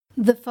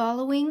The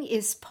following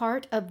is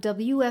part of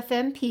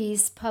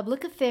WFMP's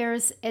Public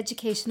Affairs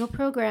educational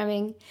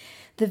programming.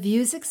 The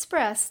views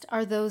expressed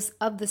are those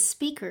of the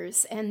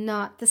speakers and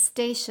not the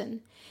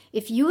station.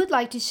 If you would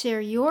like to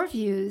share your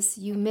views,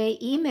 you may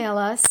email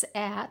us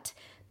at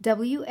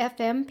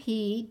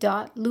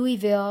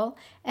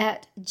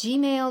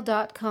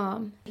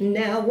wfmp.louisville@gmail.com.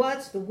 Now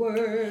what's the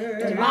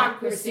word?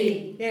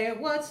 Democracy. Yeah,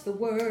 what's the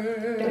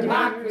word?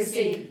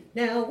 Democracy.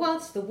 Now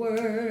what's the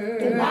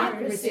word?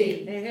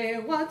 Democracy. Yeah,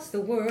 what's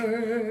the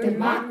word?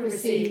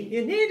 Democracy.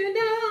 You need to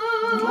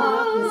know.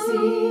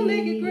 Democracy.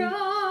 Make it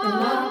grow.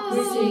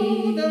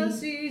 Democracy. The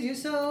seeds you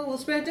sow will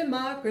spread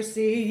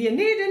democracy. You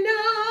need to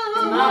know.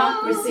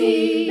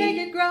 Democracy. Make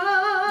it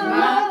grow.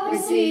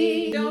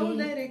 Democracy. Don't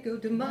let it go.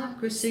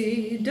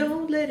 Democracy.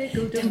 Don't let it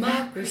go.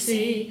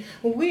 Democracy.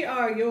 We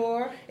are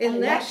your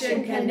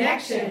election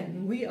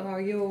connection. We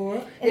are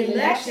your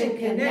election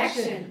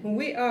connection.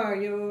 We are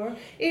your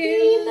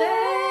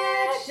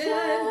election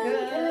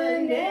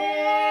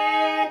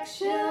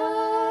connection.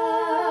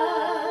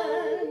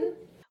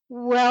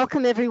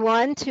 Welcome,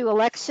 everyone, to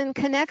Election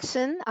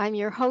Connection. I'm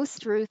your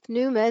host, Ruth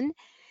Newman,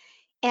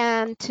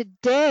 and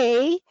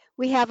today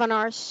we have on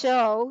our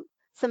show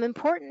some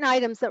important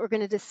items that we're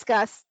going to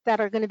discuss that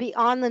are going to be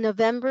on the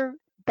November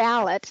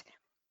ballot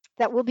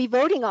that we'll be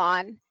voting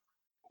on.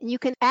 You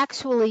can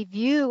actually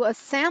view a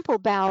sample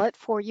ballot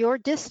for your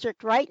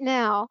district right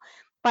now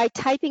by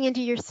typing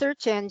into your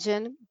search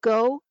engine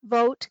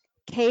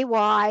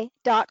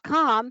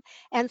govoteky.com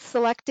and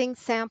selecting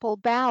sample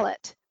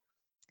ballot.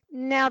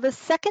 Now, the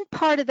second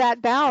part of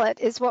that ballot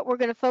is what we're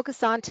going to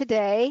focus on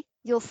today.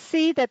 You'll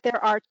see that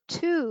there are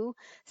two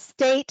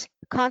state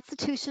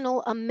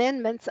constitutional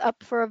amendments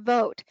up for a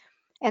vote,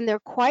 and they're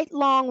quite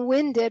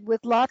long-winded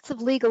with lots of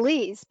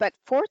legalese, but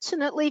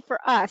fortunately for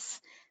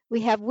us,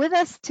 we have with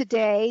us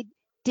today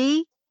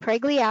Dee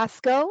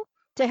Pregliasco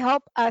to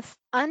help us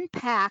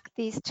unpack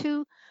these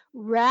two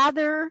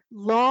rather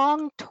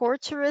long,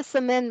 torturous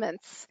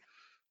amendments.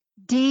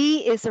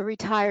 Dee is a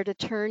retired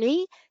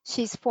attorney.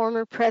 She's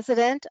former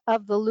president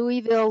of the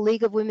Louisville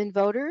League of Women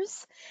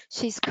Voters.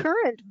 She's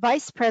current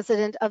vice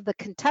president of the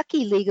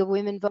Kentucky League of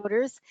Women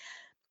Voters.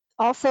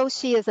 Also,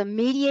 she is a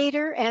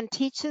mediator and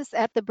teaches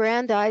at the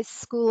Brandeis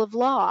School of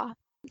Law.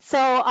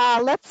 So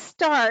let's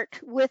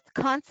start with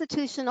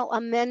Constitutional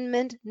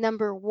Amendment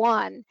number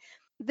 1.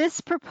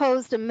 This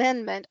proposed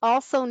amendment,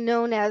 also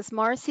known as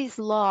Marsy's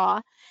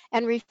Law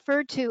and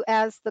referred to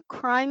as the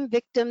Crime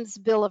Victims'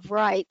 Bill of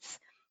Rights,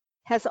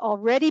 has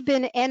already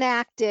been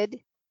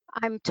enacted,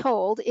 I'm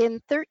told,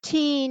 in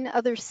 13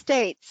 other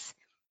states,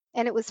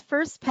 and it was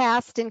first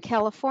passed in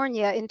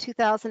California in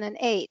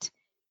 2008.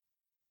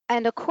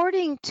 And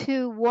according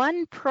to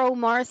one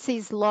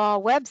pro-Marsy's Law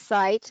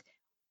website,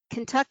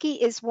 Kentucky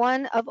is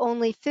one of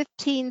only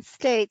 15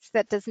 states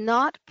that does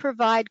not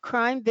provide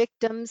crime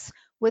victims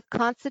with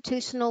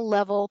constitutional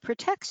level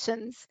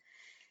protections.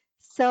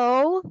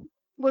 So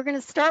we're going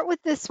to start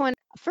with this one.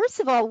 First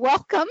of all,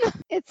 welcome.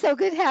 It's so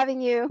good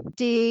having you,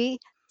 Dee.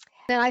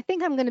 And I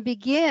think I'm going to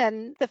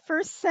begin. The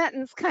first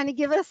sentence kind of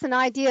give us an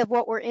idea of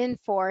what we're in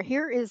for.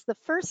 Here is the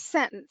first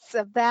sentence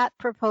of that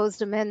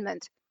proposed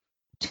amendment.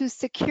 To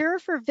secure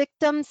for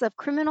victims of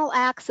criminal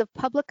acts of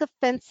public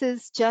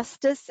offenses,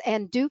 justice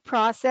and due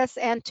process,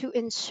 and to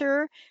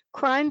ensure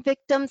crime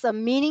victims a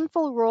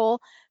meaningful role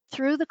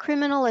through the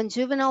criminal and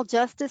juvenile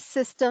justice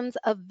systems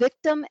of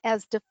victim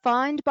as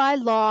defined by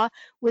law,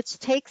 which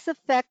takes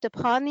effect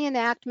upon the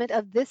enactment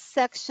of this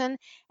section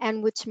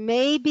and which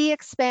may be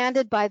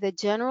expanded by the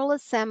General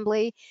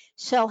Assembly,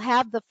 shall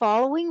have the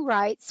following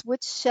rights,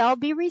 which shall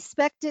be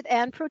respected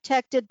and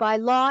protected by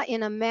law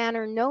in a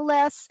manner no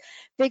less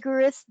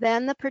vigorous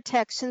than the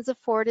protections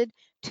afforded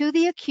to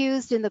the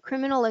accused in the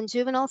criminal and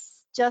juvenile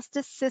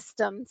justice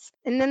systems.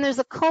 And then there's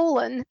a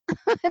colon,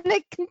 and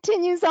it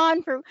continues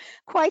on for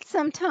quite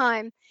some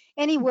time.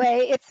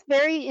 Anyway, it's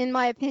very, in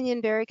my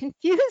opinion, very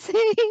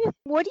confusing.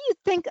 What do you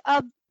think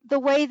of the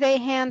way they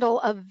handle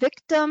a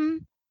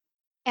victim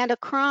and a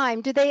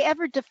crime? Do they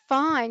ever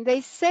define?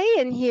 They say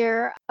in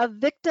here, a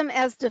victim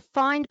as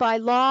defined by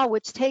law,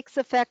 which takes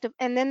effect,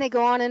 and then they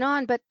go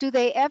on, but do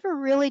they ever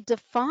really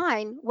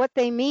define what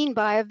they mean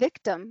by a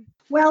victim?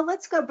 Well,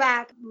 let's go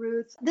back,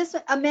 Ruth. This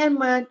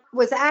amendment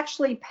was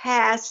actually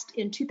passed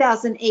in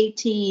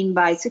 2018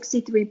 by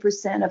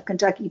 63% of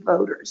Kentucky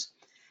voters.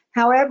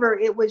 However,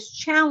 it was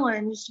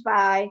challenged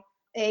by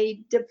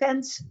a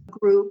defense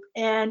group,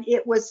 and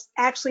it was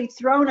actually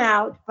thrown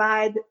out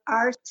by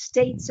our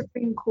state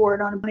Supreme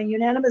Court on a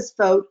unanimous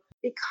vote,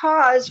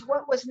 because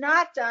what was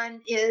not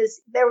done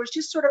is there was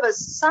just sort of a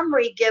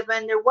summary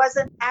given. There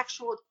wasn't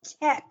actual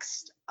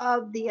text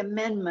of the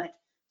amendment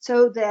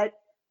so that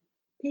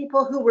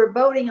people who were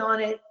voting on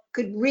it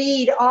could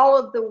read all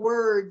of the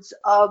words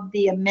of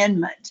the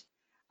amendment.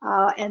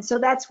 And so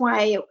that's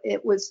why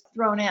it was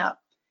thrown out.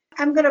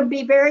 I'm going to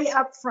be very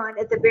upfront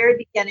at the very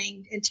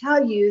beginning and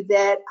tell you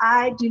that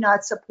I do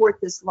not support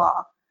this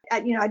law.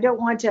 I don't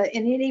want to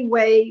in any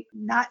way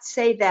not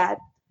say that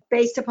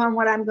based upon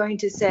what I'm going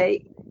to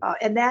say.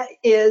 And that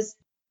is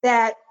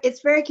that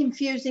it's very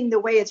confusing the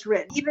way it's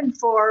written. Even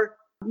for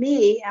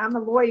me, I'm a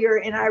lawyer,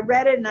 and I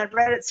read it, and I've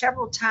read it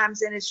several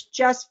times, and it's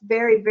just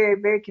very, very,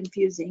 very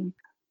confusing.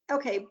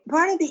 Okay,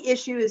 part of the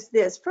issue is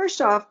this.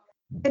 First off,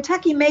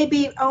 Kentucky may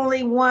be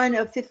only one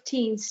of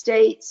 15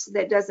 states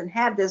that doesn't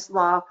have this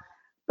law,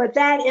 but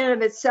that in and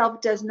of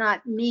itself does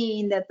not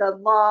mean that the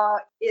law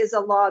is a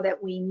law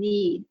that we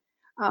need.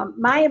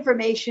 My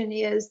information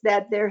is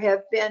that there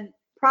have been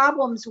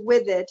problems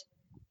with it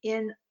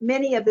in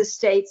many of the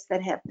states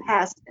that have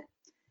passed it.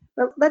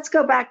 But let's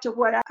go back to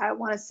what I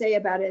want to say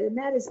about it, and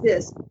that is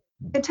this.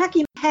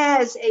 Kentucky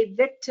has a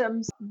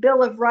Victims'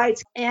 Bill of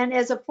Rights, and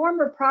as a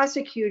former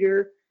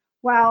prosecutor,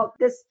 while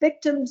this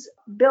Victims'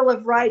 Bill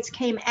of Rights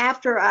came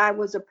after I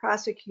was a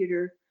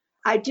prosecutor,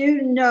 I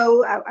do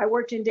know, I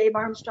worked in Dave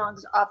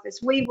Armstrong's office.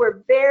 We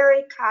were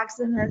very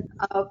cognizant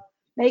of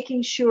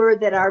making sure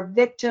that our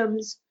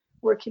victims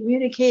were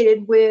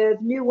communicated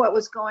with, knew what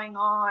was going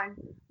on,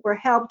 were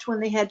helped when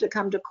they had to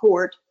come to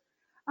court.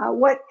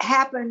 What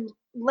happened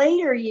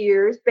later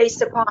years,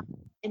 based upon,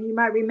 and you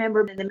might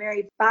remember in the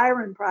Mary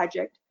Byron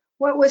Project,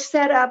 what was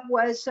set up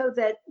was so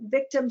that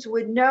victims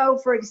would know,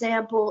 for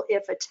example,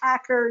 if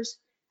attackers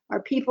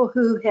or people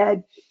who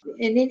had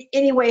in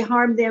any way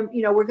harmed them,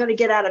 were going to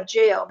get out of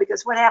jail.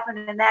 Because what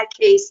happened in that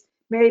case,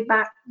 Mary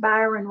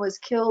Byron was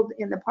killed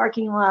in the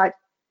parking lot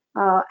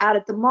out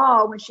at the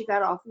mall when she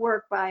got off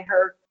work by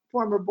her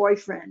former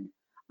boyfriend.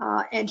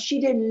 And she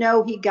didn't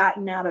know he'd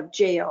gotten out of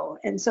jail.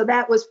 And so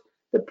that was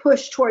the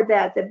push toward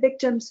that. The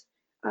victims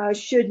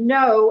should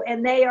know,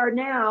 and they are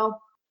now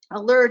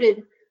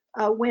alerted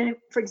when,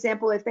 for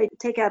example, if they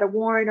take out a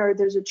warrant or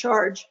there's a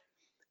charge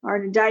or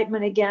an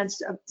indictment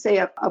against, say,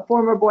 a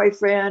former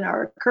boyfriend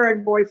or a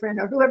current boyfriend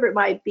or whoever it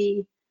might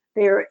be,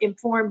 they're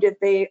informed if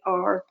they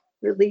are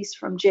released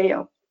from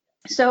jail.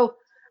 So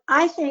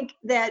I think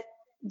that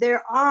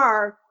there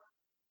are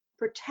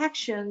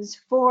protections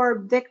for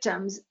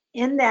victims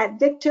in that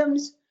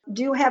victims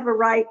do have a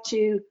right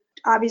to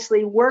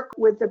obviously work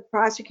with the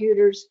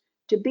prosecutors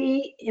to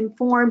be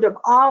informed of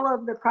all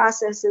of the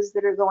processes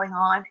that are going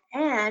on,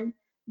 and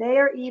they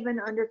are even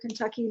under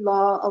Kentucky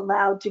law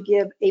allowed to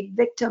give a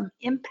victim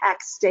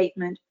impact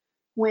statement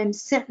when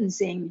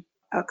sentencing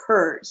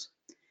occurs.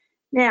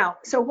 Now,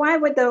 so why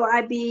would though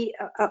I be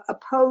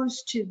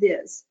opposed to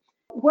this?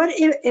 What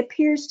it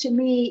appears to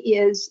me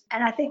is,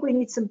 and I think we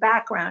need some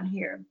background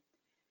here,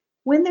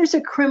 when there's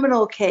a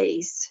criminal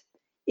case,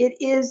 it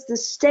is the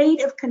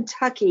state of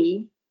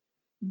Kentucky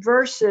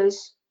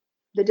versus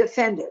the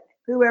defendant,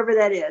 whoever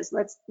that is.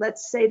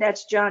 Let's say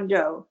that's John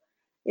Doe.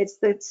 It's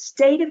the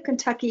state of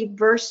Kentucky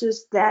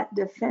versus that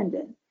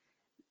defendant.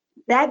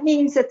 That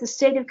means that the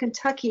state of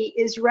Kentucky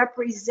is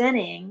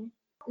representing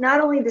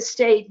not only the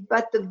state,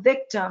 but the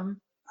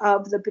victim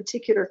of the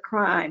particular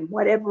crime,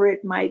 whatever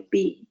it might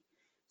be.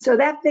 So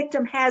that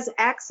victim has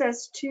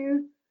access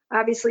to,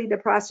 obviously, the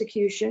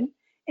prosecution,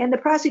 and the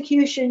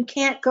prosecution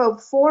can't go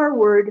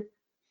forward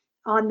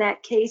on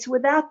that case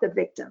without the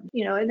victim.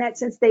 In that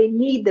sense, they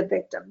need the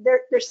victim.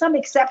 There's some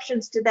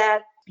exceptions to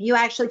that. You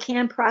actually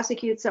can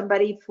prosecute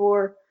somebody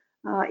for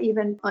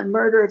even on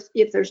murder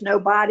if there's no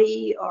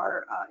body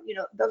or,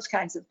 those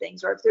kinds of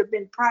things, or if there have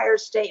been prior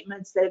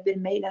statements that have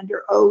been made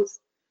under oath,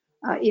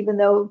 even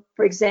though,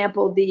 for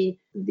example, the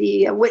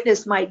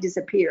witness might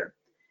disappear.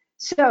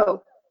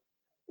 So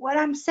what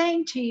I'm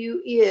saying to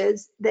you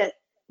is that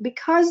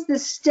because the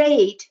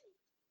state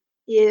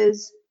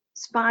is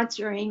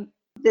sponsoring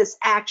this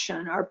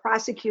action or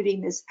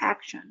prosecuting this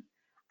action,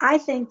 I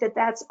think that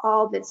that's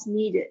all that's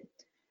needed.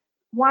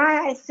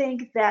 Why I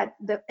think that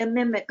the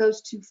amendment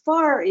goes too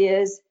far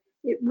is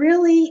it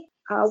really,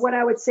 what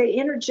I would say,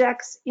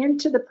 interjects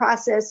into the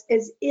process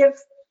as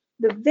if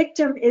the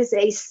victim is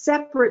a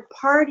separate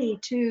party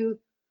to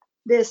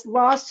this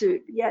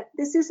lawsuit. Yet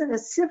this isn't a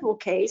civil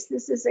case,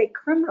 this is a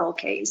criminal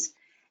case,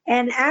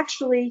 and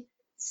actually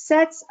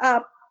sets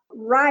up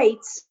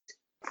rights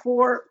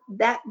for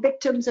that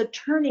victim's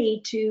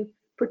attorney to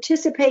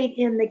participate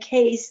in the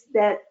case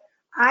that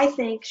I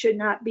think should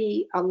not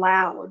be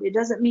allowed. It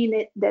doesn't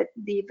mean that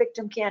the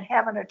victim can't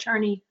have an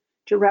attorney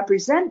to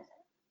represent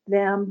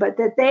them, but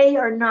that they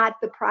are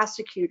not the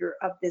prosecutor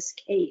of this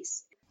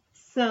case.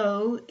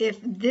 So if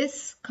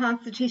this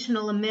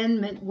constitutional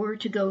amendment were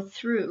to go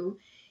through,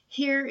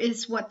 here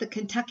is what the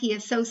Kentucky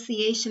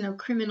Association of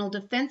Criminal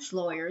Defense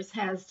Lawyers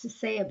has to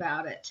say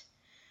about it.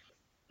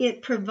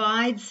 It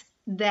provides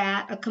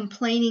that a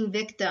complaining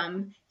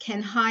victim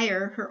can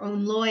hire her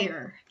own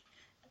lawyer.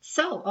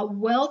 So a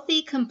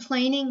wealthy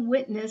complaining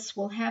witness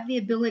will have the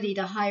ability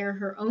to hire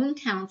her own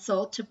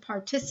counsel to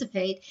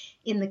participate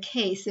in the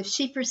case if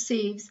she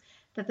perceives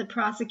that the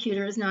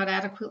prosecutor is not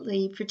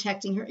adequately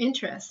protecting her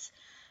interests.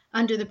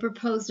 Under the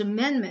proposed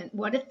amendment,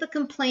 what if the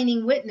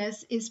complaining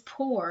witness is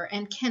poor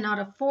and cannot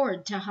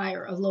afford to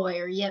hire a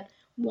lawyer, yet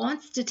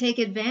wants to take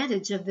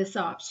advantage of this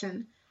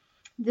option?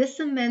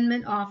 This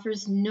amendment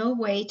offers no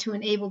way to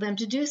enable them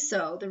to do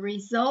so. The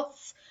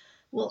results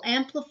will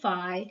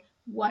amplify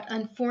What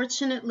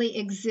unfortunately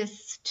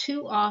exists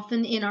too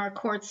often in our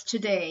courts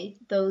today,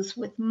 those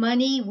with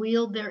money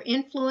wield their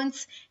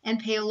influence and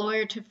pay a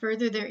lawyer to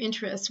further their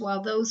interests,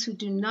 while those who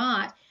do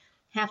not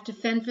have to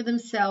fend for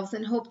themselves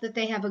and hope that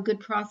they have a good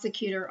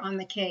prosecutor on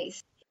the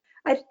case.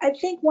 I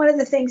think one of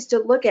the things to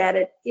look at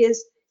it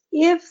is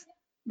if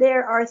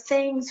there are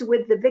things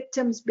with the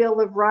Victims'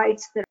 Bill of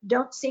Rights that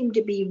don't seem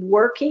to be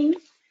working,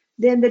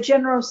 then the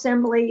General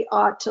Assembly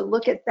ought to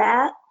look at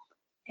that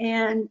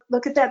and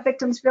look at that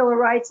Victims' Bill of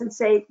Rights and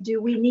say, do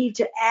we need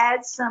to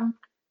add some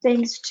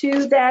things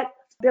to that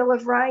Bill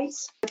of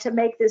Rights to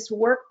make this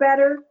work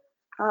better?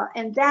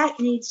 And that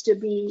needs to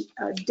be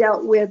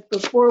dealt with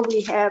before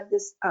we have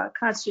this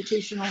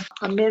constitutional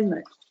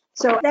amendment.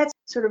 So that's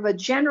sort of a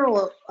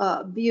general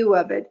view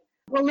of it.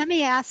 Well, let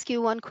me ask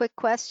you one quick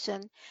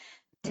question.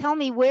 Tell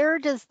me, where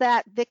does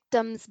that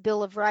Victims'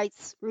 Bill of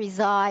Rights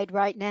reside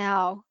right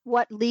now?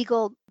 What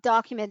legal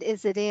document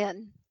is it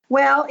in?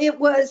 Well, it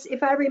was,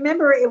 if I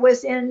remember, it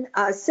was in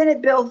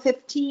Senate Bill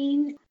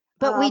 15.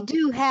 But we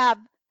do have.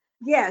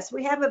 Yes,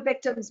 we have a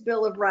Victims'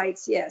 Bill of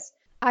Rights, yes.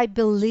 I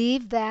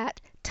believe that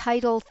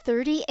Title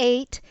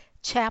 38,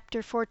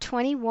 Chapter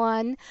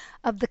 421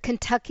 of the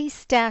Kentucky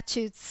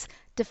Statutes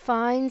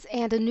defines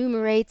and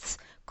enumerates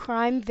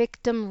crime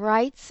victim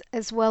rights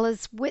as well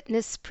as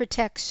witness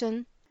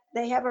protection.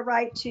 They have a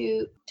right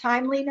to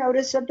timely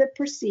notice of the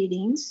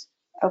proceedings,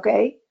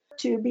 okay,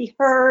 to be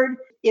heard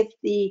if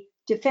the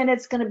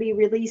defendant's going to be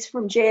released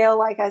from jail,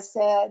 like I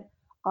said,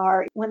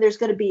 or when there's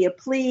going to be a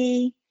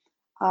plea,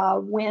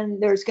 when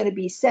there's going to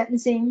be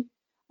sentencing.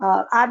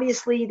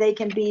 Obviously, they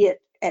can be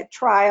at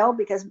trial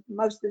because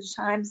most of the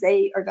times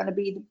they are going to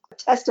be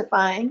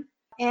testifying.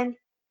 And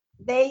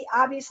they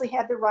obviously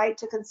have the right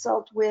to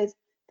consult with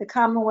the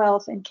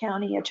Commonwealth and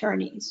county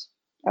attorneys.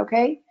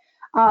 Okay.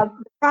 The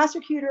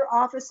prosecutor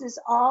offices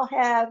all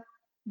have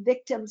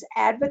victims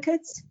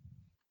advocates.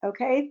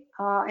 Okay.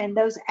 And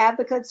those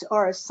advocates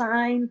are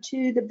assigned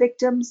to the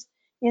victims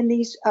in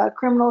these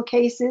criminal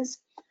cases.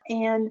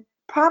 And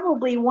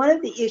probably one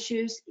of the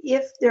issues,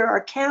 if there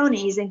are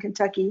counties in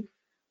Kentucky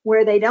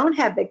where they don't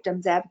have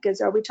victims advocates,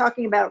 are we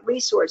talking about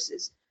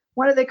resources?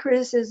 One of the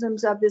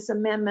criticisms of this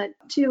amendment,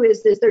 too,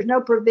 is that there's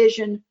no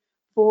provision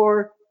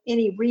for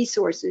any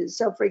resources.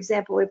 So, for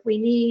example, if we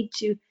need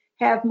to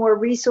have more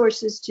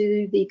resources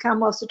to the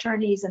Commonwealth's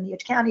attorneys and the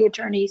county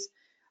attorneys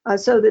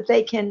so that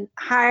they can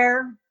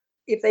hire,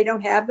 if they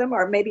don't have them,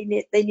 or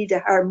maybe they need to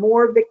hire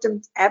more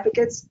victim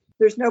advocates,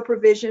 there's no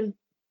provision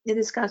in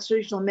this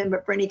constitutional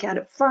amendment for any kind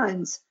of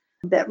funds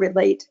that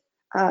relate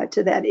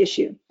to that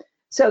issue.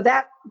 So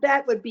that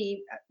would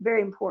be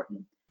very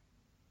important.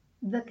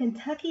 The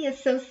Kentucky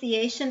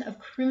Association of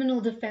Criminal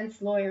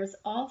Defense Lawyers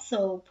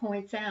also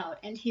points out,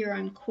 and here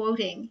I'm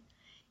quoting,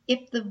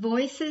 if the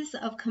voices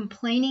of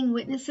complaining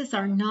witnesses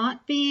are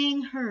not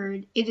being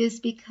heard, it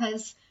is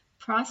because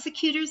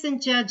prosecutors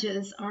and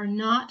judges are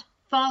not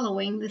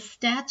following the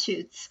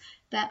statutes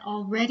that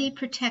already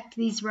protect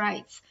these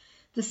rights.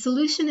 The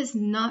solution is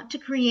not to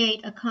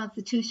create a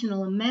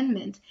constitutional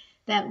amendment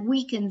that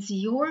weakens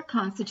your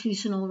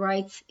constitutional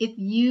rights if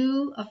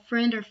you, a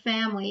friend or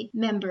family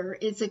member,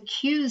 is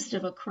accused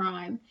of a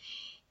crime.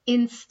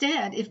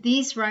 Instead, if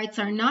these rights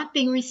are not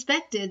being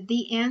respected,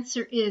 the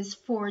answer is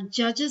for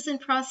judges and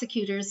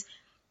prosecutors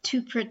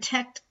to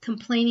protect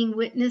complaining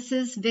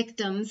witnesses,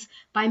 victims,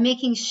 by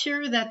making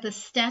sure that the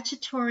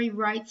statutory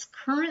rights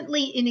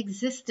currently in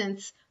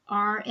existence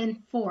are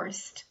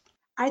enforced.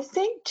 I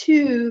think,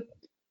 too,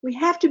 we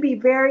have to be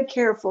very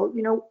careful.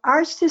 You know,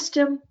 our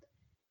system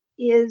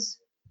is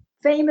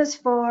famous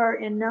for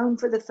and known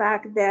for the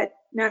fact that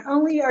not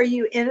only are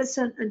you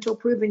innocent until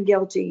proven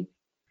guilty,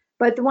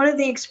 but one of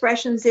the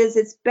expressions is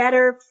it's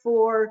better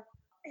for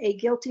a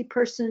guilty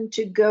person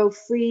to go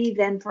free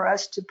than for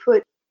us to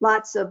put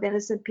lots of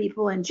innocent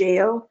people in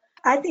jail.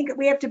 I think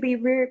we have to be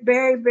very,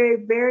 very,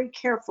 very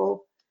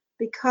careful,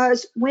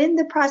 because when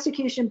the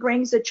prosecution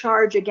brings a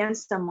charge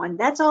against someone,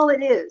 that's all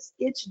it is.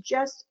 It's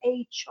just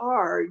a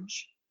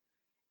charge.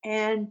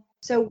 And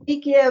so we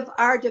give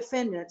our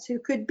defendants, who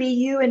could be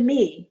you and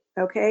me,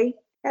 okay,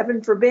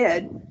 heaven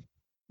forbid,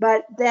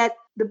 but that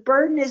the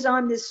burden is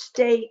on the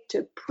state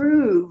to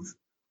prove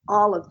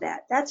all of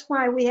that. That's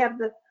why we have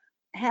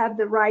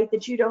the right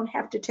that you don't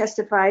have to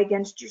testify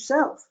against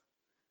yourself,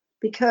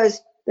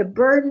 because the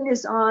burden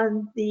is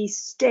on the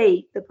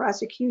state, the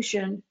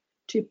prosecution,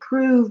 to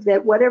prove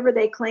that whatever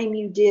they claim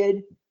you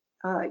did,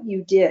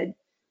 you did.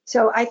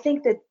 So I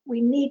think that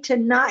we need to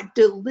not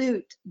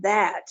dilute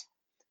that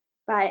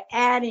by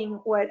adding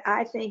what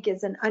I think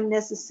is an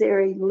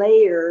unnecessary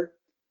layer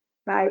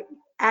by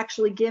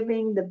actually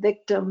giving the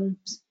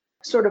victims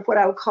sort of what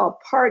I would call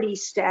party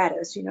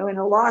status. You know, in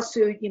a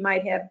lawsuit, you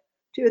might have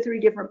 2 or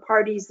 3 different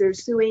parties, they're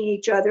suing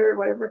each other or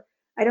whatever.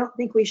 I don't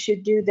think we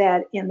should do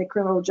that in the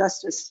criminal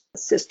justice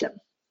system.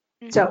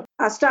 Mm-hmm. So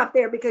I'll stop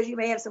there because you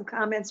may have some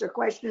comments or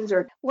questions.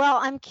 Or well,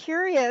 I'm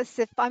curious,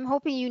 if I'm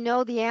hoping you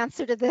know the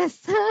answer to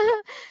this.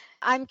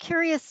 I'm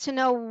curious to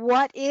know,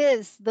 what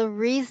is the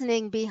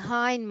reasoning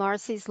behind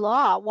Marsy's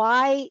Law?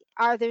 Why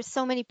are there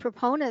so many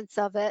proponents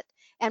of it?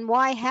 and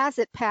why has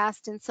it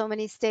passed in so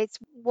many states?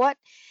 What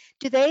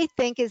do they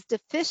think is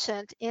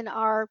deficient in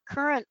our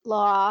current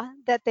law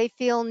that they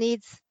feel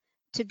needs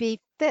to be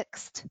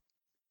fixed?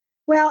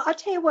 Well, I'll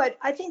tell you what,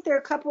 I think there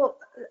are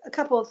a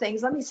couple of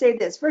things. Let me say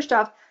this. First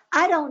off,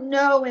 I don't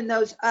know in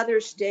those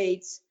other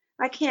states,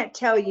 I can't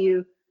tell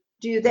you,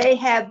 do they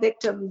have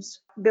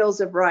victims'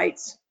 bills of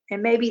rights?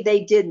 And maybe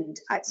they didn't.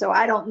 So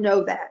I don't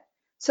know that.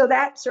 So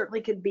that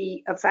certainly could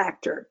be a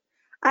factor.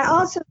 I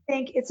also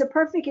think it's a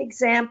perfect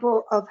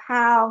example of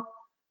how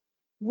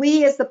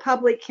we as the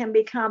public can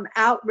become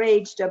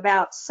outraged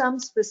about some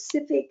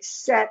specific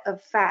set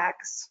of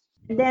facts.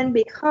 And then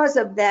because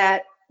of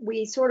that,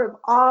 we sort of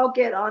all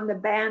get on the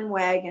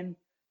bandwagon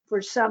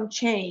for some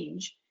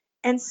change.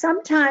 And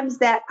sometimes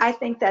that, I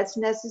think that's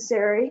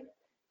necessary,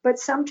 but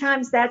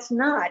sometimes that's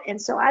not.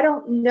 And so I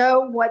don't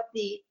know what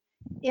the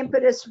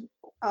impetus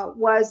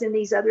was in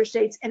these other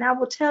states. And I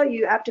will tell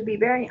you, I have to be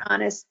very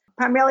honest,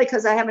 primarily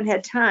because I haven't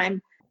had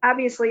time.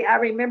 Obviously, I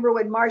remember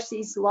when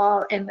Marsy's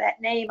Law, and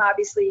that name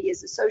obviously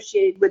is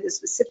associated with a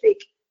specific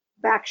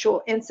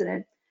factual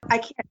incident. I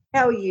can't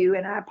tell you,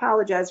 and I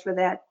apologize for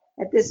that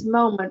at this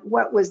moment,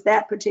 what was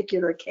that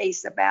particular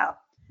case about.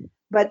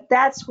 But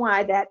that's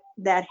why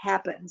that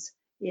happens,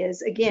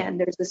 is again,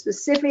 there's a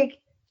specific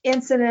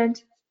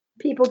incident,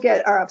 people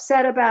are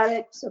upset about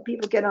it, so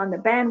people get on the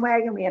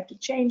bandwagon, we have to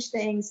change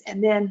things,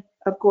 and then,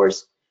 of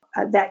course,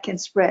 that can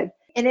spread.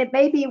 And it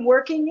may be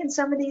working in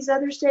some of these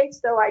other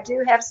states, though I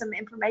do have some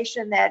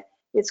information that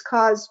it's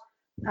caused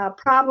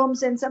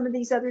problems in some of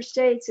these other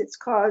states. It's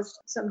caused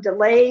some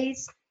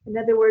delays. In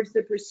other words,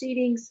 the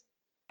proceedings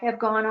have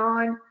gone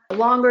on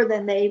longer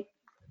than they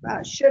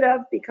should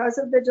have because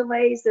of the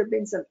delays. There have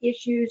been some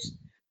issues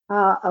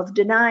of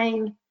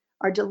denying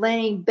or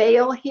delaying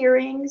bail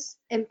hearings.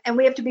 And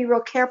we have to be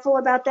real careful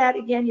about that.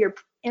 Again, you're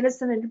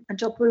innocent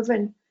until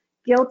proven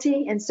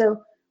guilty. And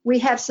so we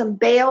have some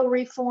bail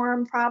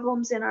reform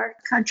problems in our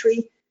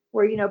country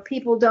where,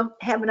 people don't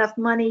have enough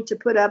money to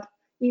put up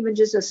even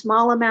just a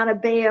small amount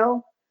of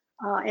bail.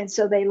 And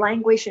so they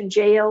languish in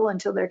jail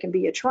until there can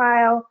be a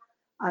trial.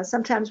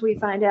 Sometimes we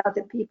find out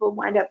that people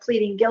wind up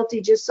pleading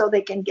guilty just so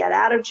they can get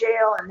out of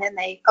jail, and then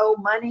they owe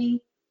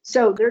money.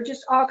 So there are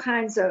just all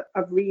kinds of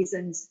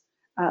reasons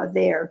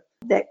there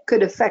that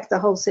could affect the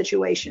whole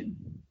situation.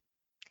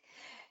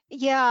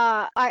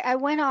 Yeah, I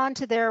went on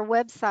to their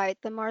website,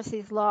 the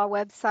Marsy's Law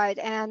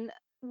website, and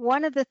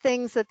one of the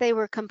things that they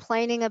were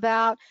complaining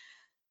about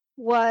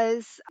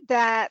was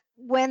that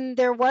when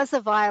there was a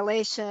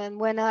violation,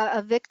 when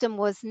a victim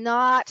was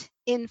not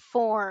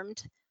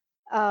informed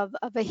of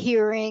a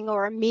hearing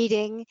or a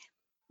meeting,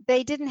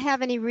 they didn't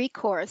have any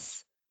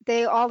recourse.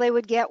 All they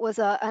would get was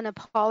an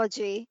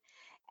apology,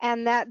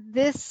 and that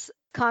this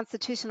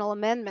constitutional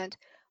amendment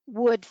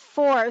would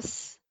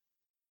force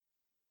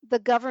the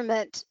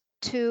government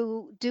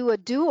to do a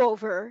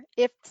do-over.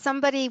 If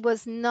somebody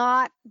was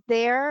not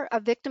there, a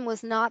victim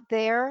was not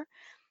there,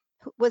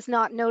 was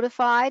not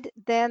notified,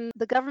 then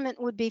the government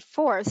would be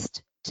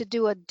forced to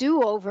do a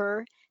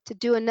do-over, to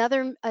do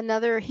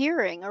another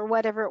hearing or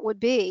whatever it would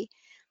be.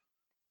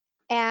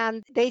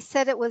 And they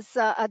said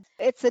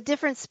it's a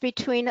difference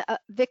between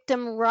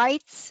victim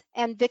rights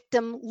and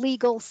victim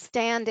legal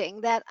standing,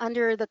 that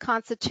under the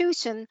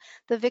Constitution,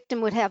 the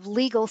victim would have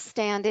legal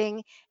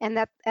standing, and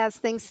that as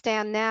things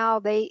stand now,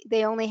 they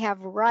only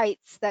have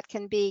rights that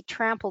can be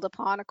trampled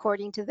upon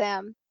according to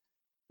them.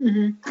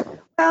 Mm-hmm.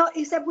 Well,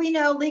 except we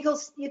know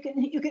you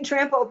can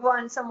trample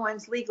upon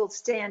someone's legal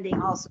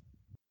standing also.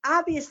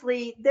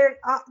 Obviously, there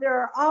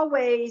are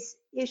always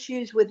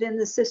issues within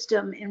the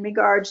system in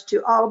regards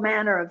to all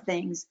manner of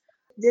things.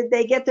 Did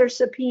they get their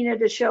subpoena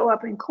to show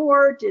up in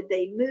court? Did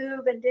they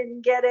move and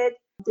didn't get it?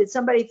 Did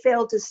somebody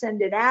fail to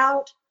send it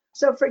out?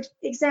 So, for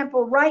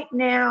example, right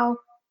now,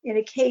 in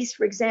a case,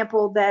 for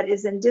example, that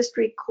is in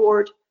district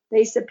court,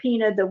 they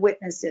subpoena the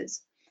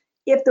witnesses.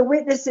 If the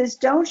witnesses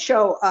don't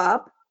show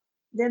up,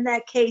 then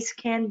that case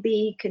can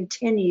be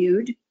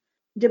continued,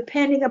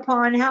 depending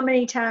upon how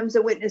many times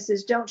the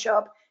witnesses don't show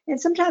up. And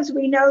sometimes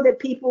we know that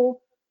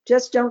people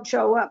just don't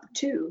show up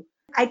too.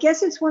 I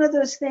guess it's one of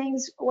those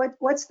things.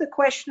 What's the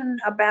question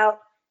about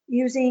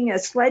using a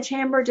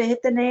sledgehammer to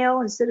hit the nail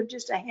instead of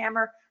just a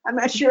hammer? I'm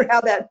not sure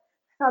how that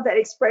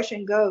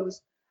expression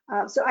goes.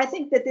 So I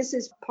think that this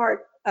is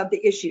part of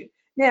the issue.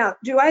 Now,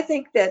 do I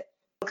think that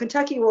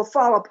Kentucky will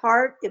fall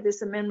apart if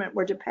this amendment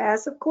were to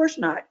pass? Of course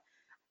not.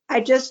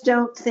 I just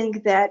don't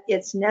think that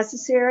it's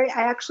necessary.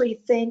 I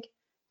actually think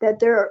that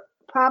there are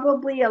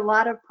probably a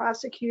lot of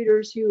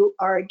prosecutors who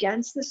are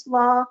against this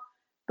law,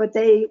 but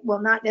they will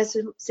not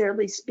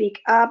necessarily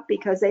speak up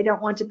because they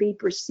don't want to be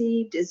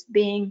perceived as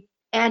being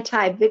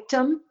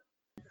anti-victim.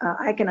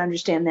 I can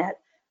understand that.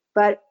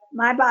 But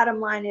my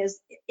bottom line is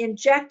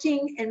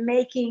injecting and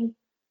making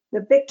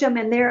the victim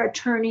and their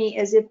attorney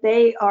as if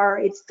they are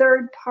a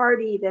third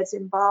party that's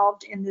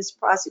involved in this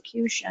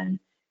prosecution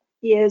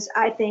is,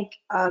 I think,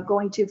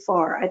 going too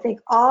far. I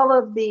think all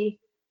of the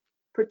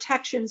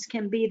protections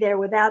can be there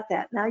without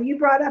that. Now, you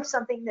brought up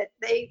something that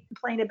they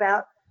complain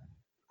about.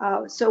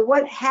 So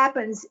what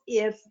happens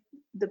if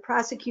the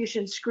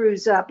prosecution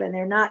screws up and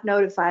they're not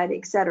notified,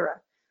 etc.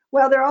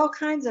 Well, there are all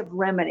kinds of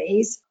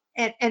remedies.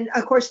 And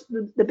of course,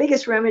 the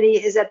biggest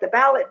remedy is at the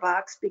ballot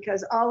box,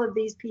 because all of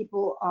these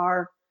people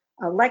are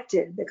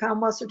elected. The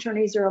Commonwealth's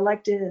attorneys are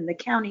elected and the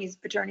county's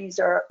attorneys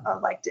are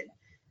elected.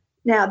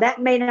 Now,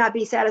 that may not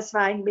be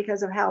satisfying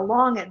because of how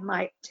long it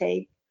might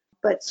take,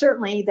 but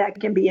certainly that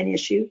can be an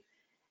issue.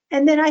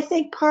 And then I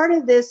think part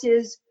of this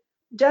is,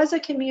 does a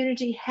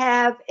community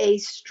have a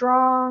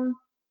strong,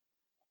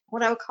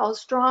 what I would call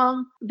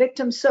strong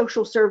victim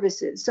social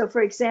services? So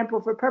for example,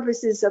 for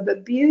purposes of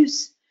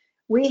abuse,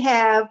 we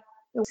have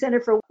the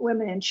Center for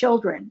Women and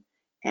Children,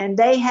 and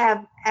they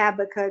have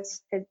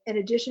advocates in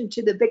addition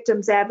to the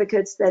victims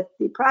advocates that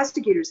the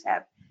prosecutors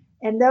have.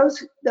 And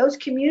those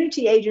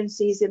community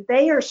agencies, if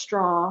they are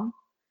strong,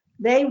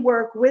 they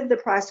work with the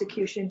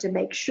prosecution to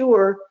make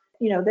sure,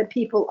 that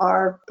people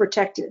are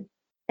protected.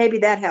 Maybe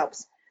that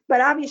helps.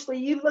 But obviously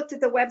you've looked at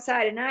the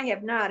website and I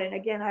have not. And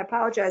again, I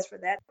apologize for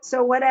that.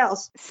 So what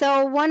else?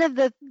 So one of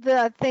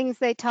the things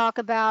they talk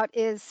about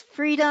is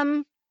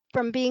freedom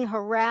from being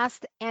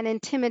harassed and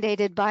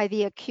intimidated by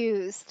the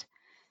accused.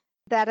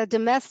 That a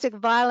domestic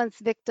violence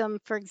victim,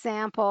 for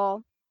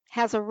example,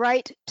 has a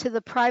right to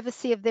the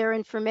privacy of their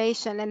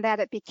information and that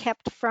it be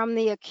kept from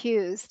the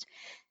accused.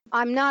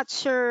 I'm not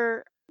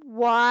sure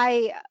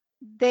why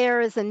there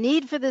is a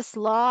need for this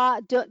law.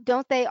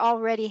 Don't they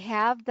already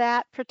have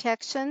that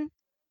protection?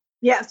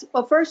 Yes.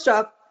 Well, first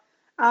off,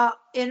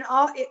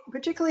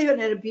 particularly in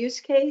an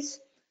abuse case,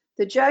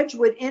 the judge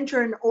would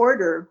enter an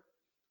order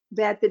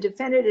that the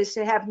defendant is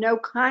to have no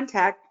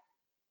contact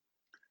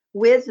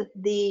with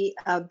the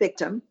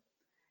victim.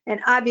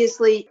 And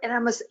obviously, and I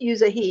must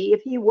use a he,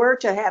 if he were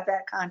to have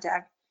that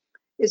contact,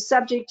 is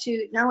subject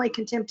to not only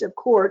contempt of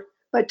court,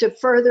 but to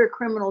further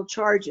criminal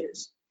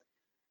charges.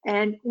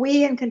 And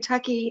we in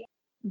Kentucky,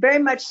 very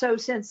much so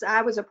since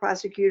I was a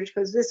prosecutor,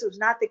 because this was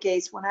not the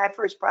case when I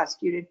first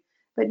prosecuted,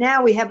 but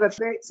now we have a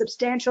very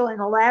substantial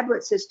and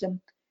elaborate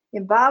system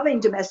involving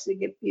domestic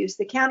abuse.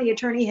 The county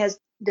attorney has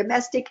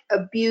domestic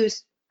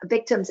abuse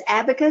victims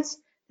advocates.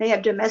 They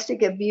have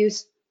domestic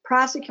abuse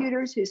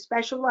prosecutors who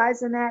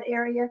specialize in that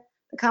area.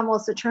 The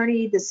Commonwealth's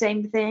attorney, the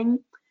same thing.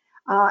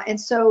 And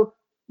so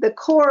the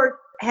court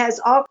has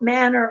all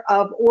manner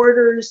of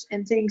orders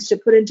and things to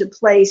put into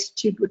place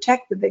to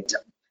protect the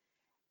victim.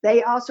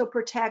 They also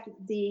protect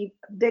the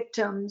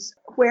victim's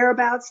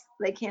whereabouts.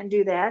 They can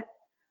do that.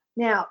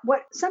 Now,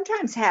 what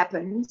sometimes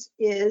happens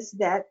is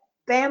that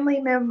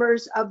family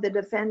members of the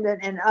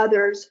defendant and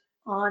others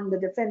on the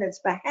defendant's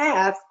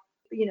behalf,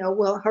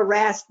 will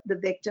harass the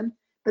victim.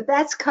 But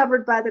that's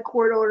covered by the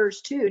court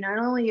orders too. Not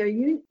only are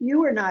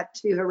you are not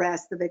to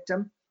harass the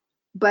victim,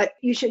 but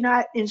you should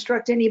not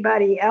instruct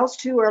anybody else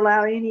to, or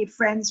allow any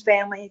friends,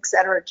 family,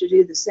 etc., to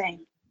do the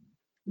same.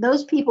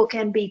 Those people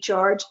can be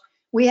charged.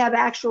 We have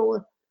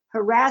actual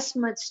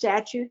harassment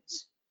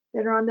statutes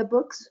that are on the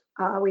books.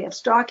 We have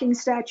stalking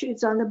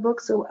statutes on the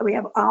books. So we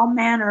have all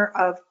manner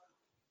of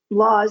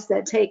laws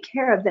that take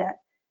care of that.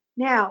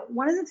 Now,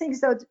 one of the things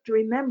though to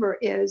remember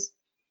is,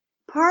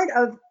 part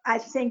of, I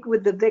think,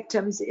 with the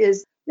victims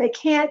is they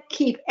can't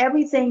keep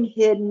everything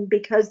hidden,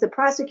 because the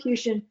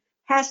prosecution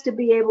has to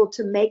be able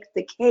to make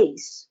the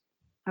case.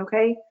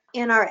 Okay?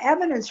 And our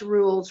evidence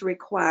rules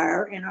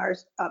require, and our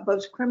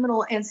both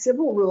criminal and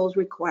civil rules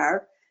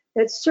require,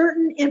 that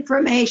certain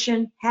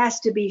information has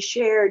to be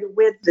shared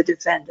with the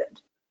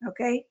defendant.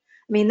 Okay?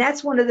 I mean,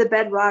 that's one of the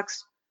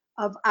bedrocks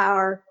of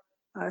our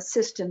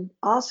system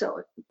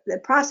also. The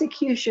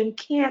prosecution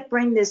can't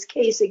bring this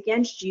case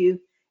against you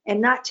and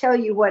not tell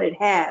you what it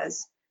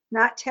has,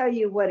 not tell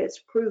you what its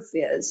proof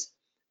is,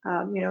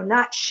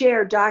 not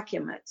share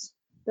documents,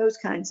 those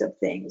kinds of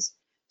things.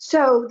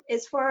 So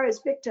as far as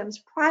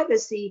victims'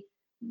 privacy,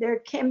 there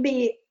can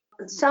be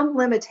some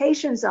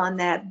limitations on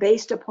that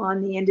based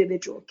upon the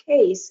individual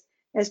case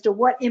as to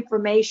what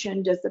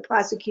information does the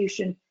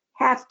prosecution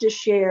have to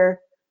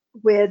share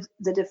with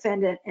the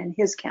defendant and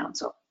his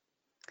counsel.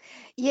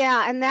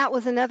 Yeah, and that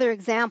was another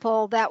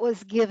example that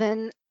was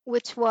given,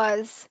 which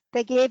was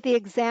they gave the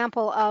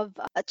example of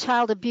a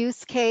child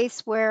abuse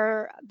case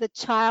where the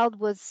child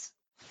was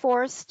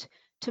forced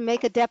to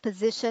make a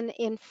deposition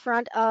in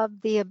front of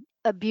the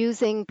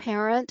abusing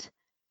parent,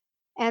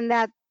 and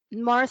that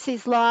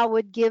Marcy's law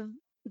would give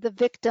the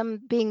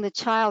victim, being the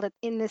child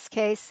in this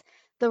case,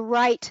 the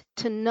right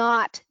to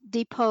not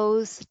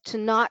depose, to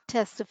not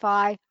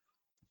testify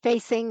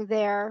facing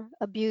their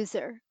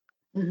abuser.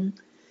 Mm-hmm.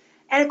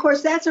 And of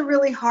course, that's a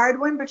really hard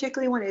one,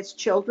 particularly when it's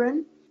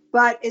children.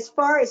 But as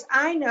far as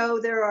I know,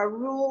 there are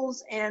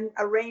rules and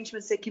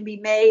arrangements that can be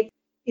made.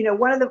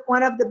 One of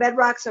the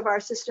bedrocks of our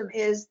system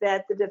is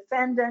that the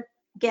defendant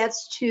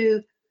gets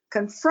to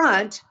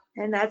confront,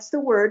 and that's the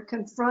word,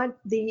 confront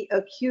the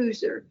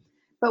accuser.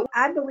 But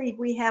I believe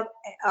we have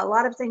a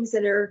lot of things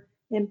that are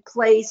in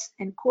place,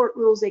 and court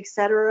rules,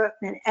 etc.,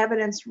 and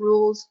evidence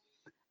rules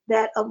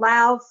that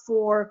allow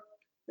for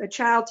the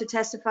child to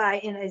testify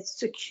in a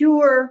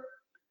secure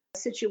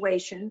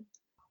situation,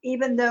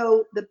 even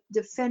though the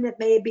defendant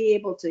may be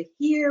able to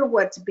hear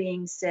what's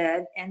being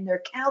said and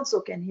their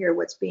counsel can hear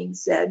what's being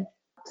said.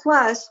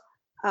 Plus,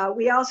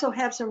 we also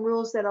have some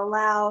rules that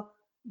allow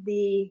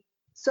the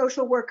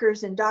social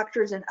workers and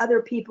doctors and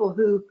other people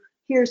who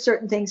hear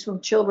certain things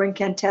from children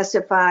can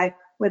testify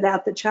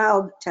without the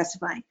child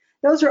testifying.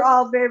 Those are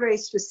all very, very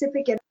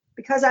specific. And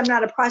because I'm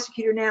not a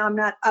prosecutor now, I'm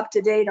not up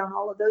to date on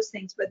all of those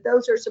things, but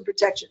those are some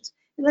protections.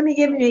 And let me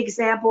give you an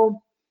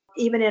example,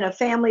 even in a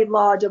family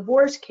law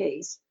divorce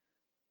case,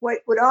 what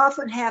would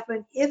often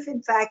happen if,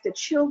 in fact, the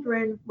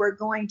children were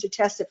going to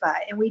testify.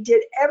 And we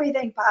did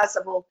everything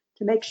possible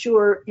to make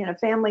sure in a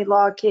family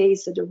law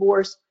case, a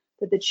divorce,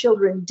 that the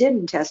children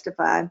didn't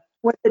testify.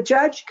 What the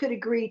judge could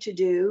agree to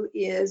do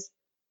is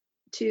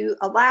to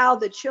allow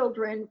the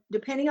children,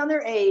 depending on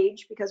their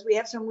age, because we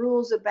have some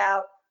rules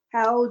about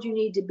how old you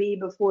need to be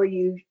before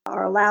you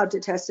are allowed to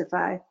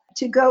testify,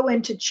 to go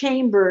into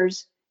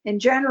chambers.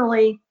 And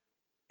generally,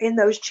 in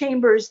those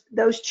chambers,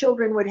 those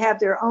children would have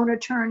their own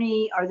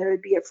attorney, or there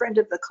would be a friend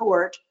of the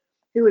court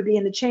who would be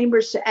in the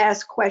chambers to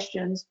ask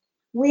questions.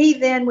 We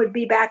then would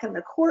be back in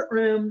the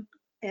courtroom,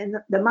 and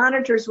the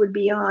monitors would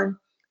be on,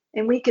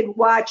 and we could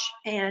watch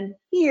and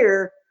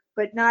hear,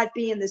 but not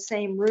be in the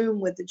same room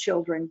with the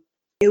children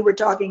who were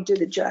talking to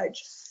the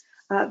judge.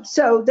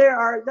 So there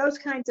are those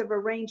kinds of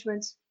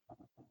arrangements,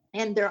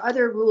 and there are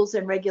other rules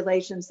and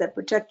regulations that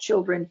protect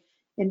children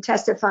in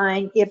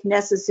testifying if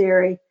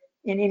necessary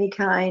in any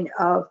kind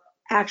of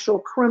actual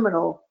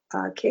criminal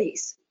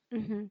case.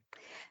 Mm-hmm.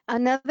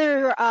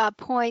 Another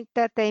point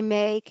that they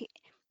make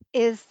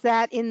is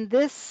that in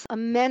this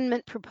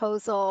amendment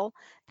proposal,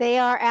 they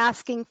are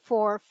asking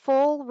for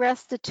full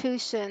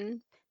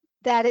restitution,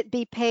 that it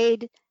be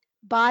paid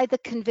by the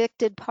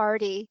convicted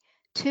party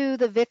to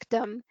the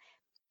victim.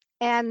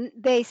 And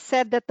they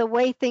said that the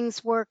way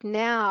things work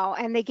now,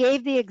 and they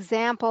gave the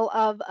example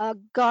of a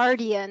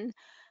guardian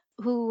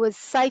who was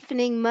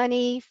siphoning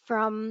money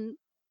from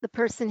the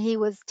person he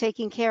was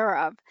taking care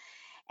of,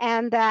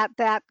 and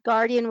that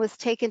guardian was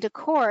taken to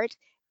court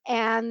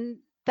and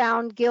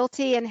found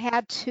guilty and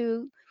had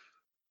to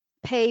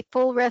pay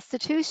full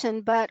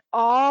restitution, but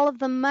all of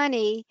the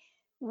money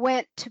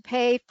went to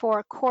pay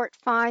for court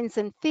fines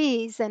and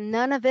fees, and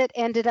none of it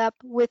ended up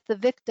with the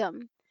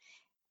victim.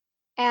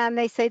 And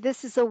they say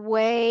this is a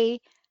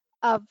way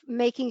of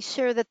making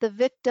sure that the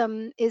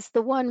victim is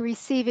the one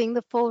receiving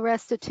the full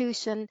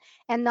restitution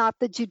and not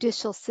the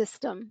judicial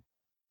system.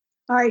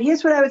 All right,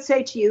 here's what I would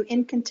say to you.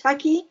 In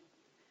Kentucky,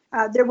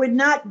 there would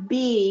not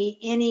be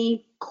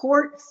any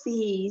court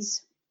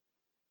fees,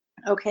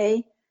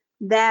 okay,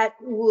 that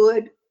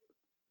would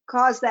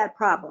cause that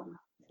problem,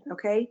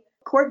 okay?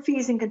 Court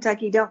fees in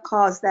Kentucky don't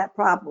cause that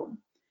problem.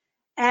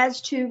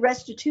 As to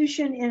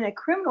restitution in a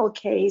criminal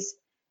case,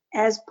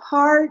 as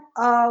part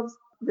of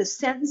the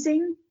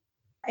sentencing,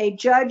 a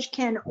judge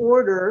can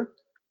order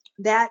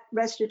that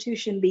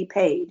restitution be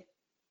paid,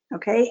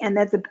 okay? And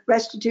that the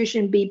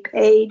restitution be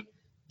paid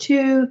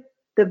to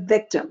the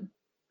victim,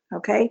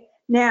 okay?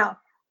 Now,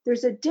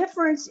 there's a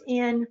difference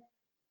in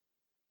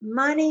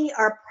money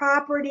or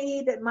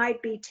property that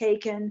might be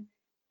taken,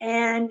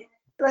 and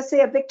let's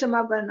say a victim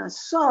of an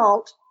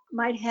assault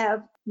might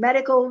have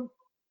medical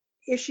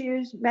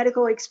issues,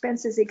 medical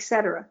expenses,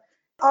 etc.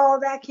 All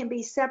that can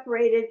be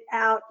separated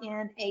out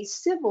in a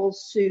civil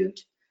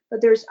suit,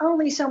 but there's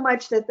only so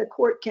much that the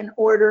court can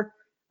order.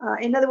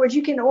 In other words,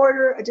 you can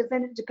order a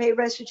defendant to pay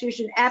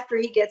restitution after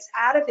he gets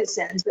out of his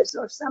sentence. But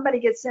so if somebody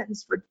gets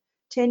sentenced for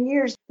 10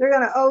 years, they're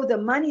going to owe the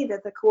money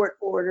that the court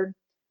ordered.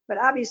 But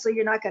obviously,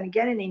 you're not going to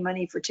get any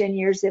money for 10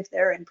 years if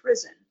they're in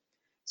prison.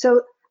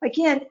 So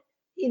again,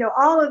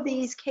 all of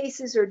these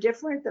cases are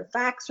different. The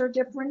facts are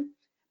different.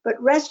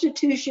 But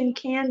restitution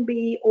can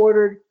be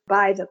ordered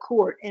by the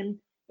court. And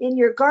in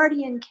your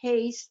guardian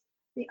case,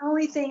 the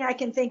only thing I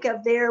can think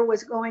of there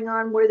was going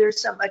on where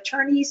there's some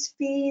attorney's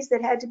fees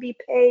that had to be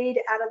paid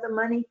out of the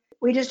money.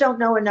 We just don't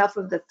know enough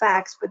of the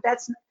facts, but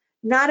that's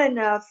not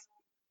enough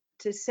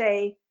to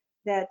say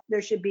that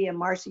there should be a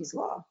Marsy's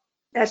Law.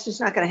 That's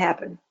just not going to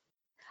happen.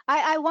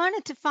 I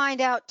wanted to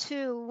find out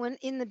too, when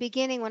in the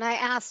beginning, when I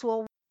asked,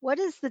 well, what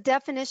is the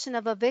definition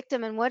of a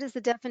victim and what is the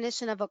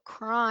definition of a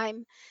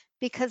crime?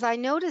 Because I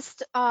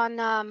noticed on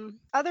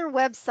other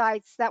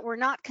websites that were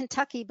not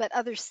Kentucky, but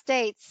other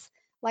states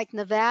like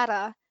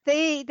Nevada,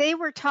 they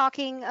were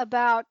talking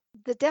about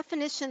the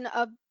definition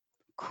of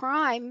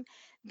crime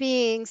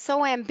being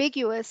so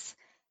ambiguous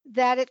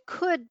that it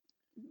could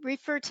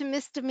refer to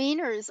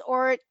misdemeanors,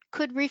 or it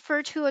could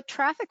refer to a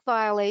traffic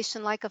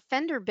violation like a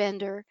fender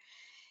bender.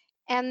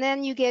 And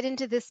then you get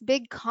into this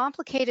big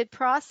complicated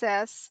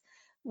process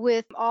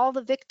with all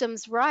the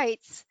victims'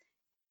 rights,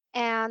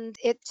 and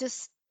it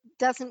just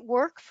doesn't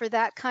work for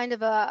that kind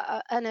of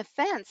an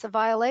offense, a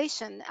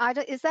violation.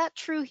 Is that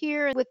true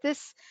here with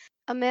this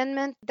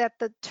amendment, that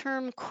the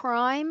term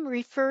crime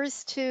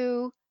refers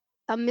to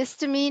a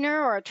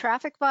misdemeanor or a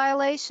traffic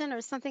violation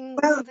or something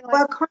like that?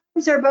 Well,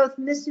 crimes are both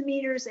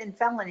misdemeanors and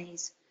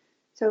felonies.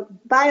 So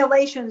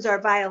violations are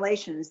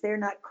violations. They're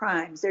not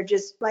crimes. They're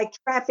just like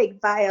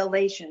traffic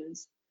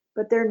violations,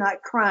 but they're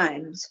not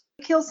crimes.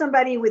 You kill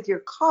somebody with your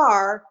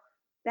car,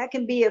 that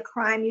can be a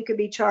crime. You could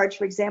be charged,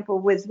 for example,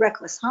 with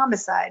reckless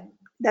homicide.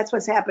 That's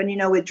what's happened,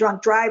 with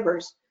drunk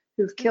drivers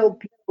who've killed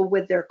people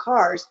with their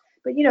cars.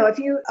 But, if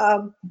you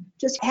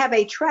just have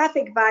a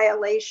traffic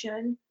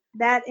violation,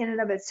 that in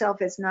and of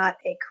itself is not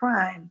a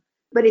crime.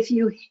 But if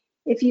you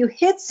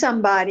hit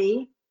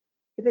somebody,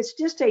 if it's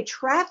just a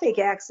traffic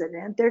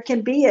accident, there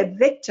can be a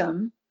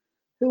victim,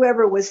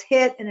 whoever was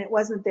hit, and it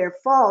wasn't their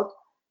fault.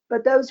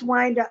 But those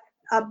wind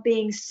up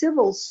being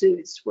civil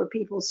suits where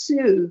people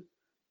sue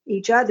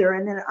each other,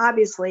 and then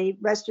obviously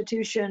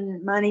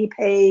restitution, money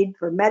paid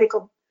for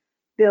medical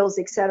bills,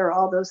 et cetera,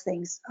 all those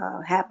things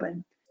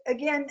happen.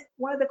 Again,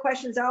 one of the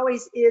questions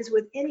always is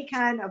with any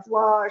kind of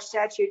law or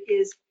statute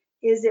is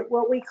it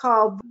what we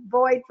call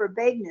void for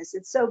vagueness?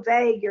 It's so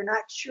vague, you're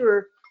not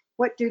sure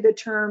what do the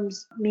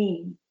terms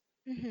mean.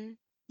 Mm-hmm.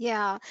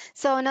 Yeah.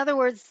 So in other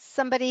words,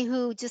 somebody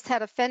who just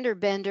had a fender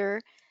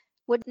bender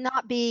would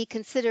not be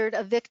considered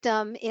a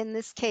victim in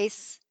this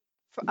case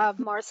of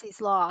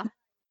Marcy's Law.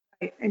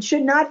 And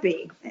should not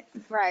be.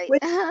 Right.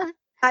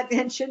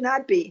 And should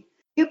not be.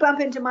 You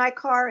bump into my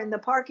car in the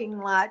parking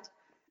lot,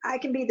 I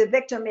can be the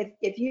victim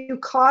if you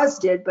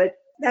caused it, but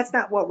that's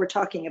not what we're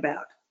talking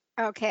about.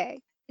 Okay.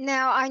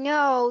 Now, I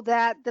know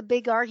that the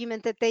big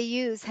argument that they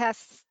use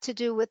has to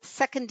do with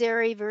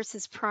secondary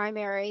versus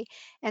primary,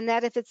 and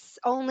that if it's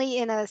only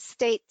in a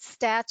state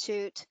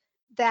statute,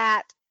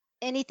 that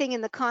anything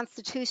in the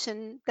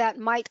Constitution that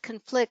might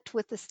conflict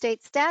with the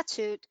state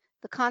statute,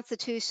 the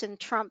Constitution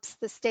trumps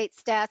the state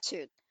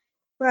statute.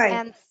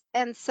 Right.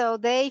 And so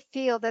they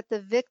feel that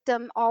the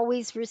victim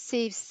always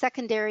receives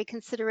secondary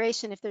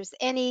consideration. If there's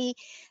any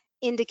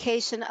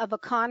indication of a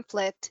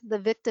conflict, the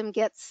victim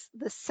gets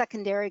the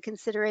secondary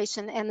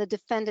consideration and the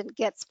defendant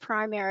gets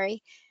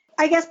primary.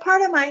 I guess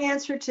part of my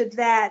answer to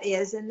that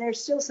is, and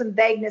there's still some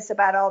vagueness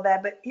about all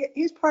that, but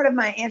here's part of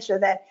my answer,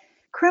 that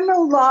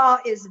criminal law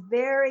is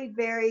very,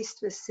 very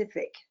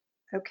specific,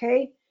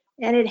 okay?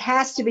 And it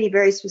has to be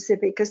very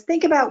specific, because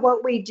think about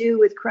what we do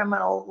with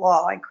criminal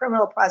law and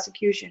criminal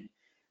prosecution.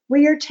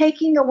 We are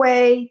taking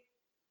away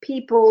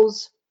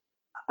people's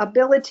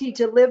ability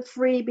to live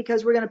free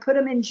because we're going to put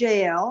them in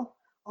jail,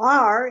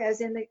 or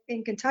as in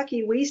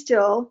Kentucky, we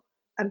still,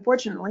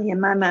 unfortunately, in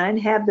my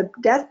mind, have the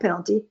death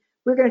penalty.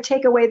 We're going to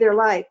take away their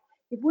life.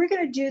 If we're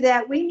going to do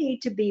that, we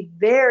need to be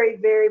very,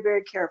 very,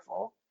 very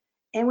careful,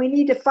 and we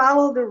need to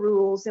follow the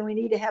rules, and we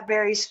need to have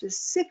very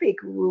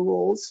specific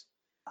rules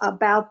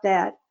about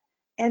that.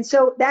 And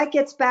so that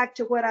gets back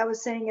to what I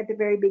was saying at the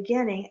very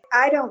beginning.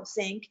 I don't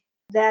think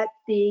that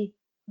the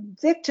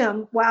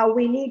victim, while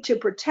we need to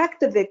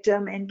protect the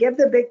victim and give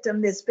the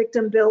victim this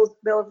victim bill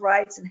of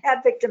rights and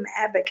have victim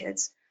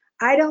advocates,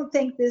 I don't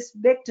think this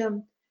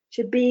victim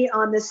should be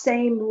on the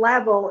same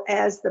level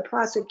as the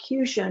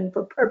prosecution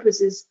for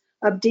purposes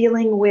of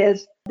dealing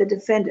with the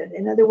defendant.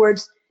 In other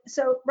words,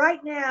 so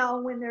right now,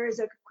 when there is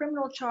a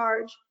criminal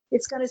charge,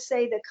 it's going to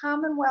say the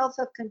Commonwealth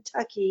of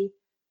Kentucky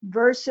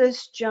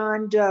versus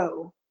John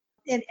Doe.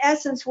 In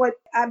essence, what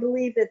I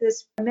believe that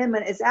this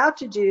amendment is out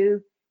to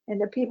do, and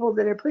the people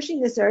that are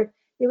pushing this are,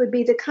 it would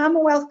be the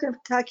Commonwealth of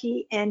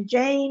Kentucky and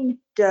Jane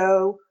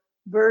Doe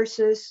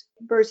versus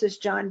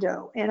John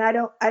Doe. And I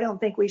don't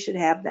think we should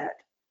have that.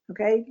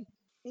 Okay?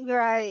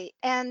 Right.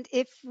 And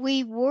if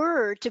we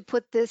were to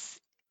put this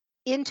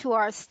into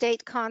our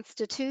state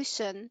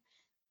constitution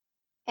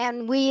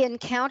and we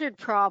encountered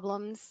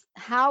problems,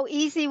 how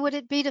easy would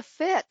it be to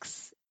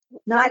fix?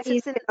 Not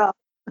easy at all.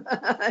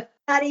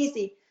 Not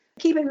easy.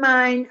 Keep in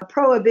mind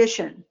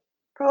prohibition.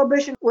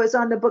 Prohibition was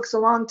on the books a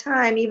long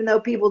time, even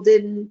though people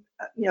didn't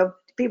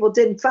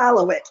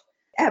follow it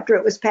after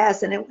it was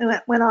passed, and it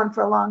went on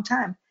for a long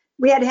time.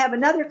 We had to have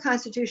another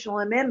constitutional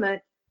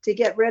amendment to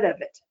get rid of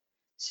it.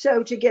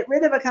 So to get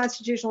rid of a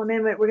constitutional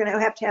amendment, we're going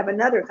to have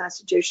another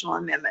constitutional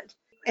amendment.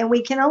 And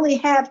we can only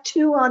have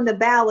two on the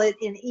ballot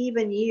in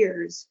even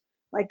years,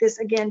 like this,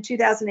 again,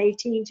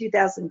 2018,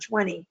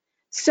 2020.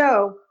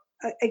 So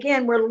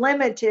again, we're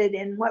limited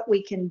in what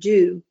we can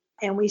do.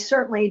 And we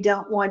certainly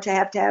don't want to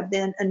have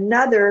then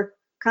another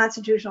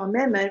constitutional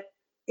amendment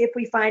if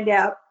we find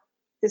out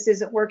this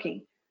isn't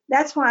working.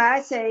 That's why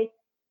I say,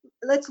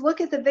 let's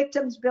look at the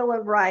Victims' Bill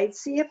of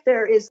Rights, see if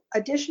there is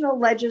additional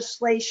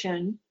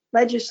legislation,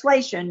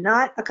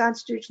 not a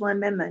constitutional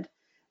amendment,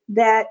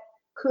 that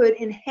could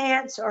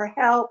enhance or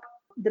help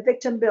the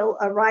Victim Bill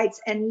of Rights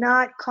and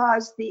not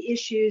cause the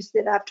issues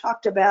that I've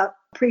talked about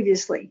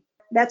previously.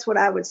 That's what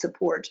I would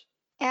support.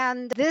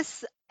 And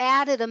this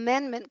added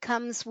amendment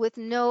comes with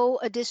no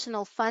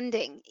additional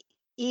funding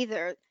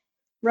either.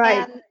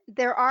 Right. And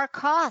there are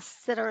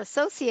costs that are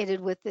associated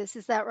with this.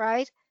 Is that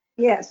right?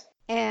 Yes.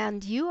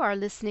 And you are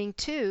listening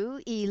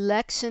to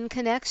Election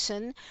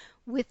Connection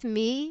with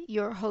me,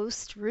 your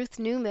host, Ruth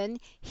Newman,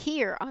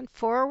 here on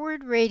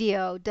Forward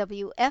Radio,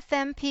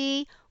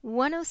 WFMP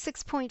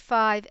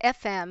 106.5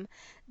 FM,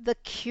 the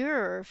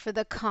cure for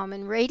the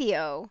common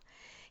radio.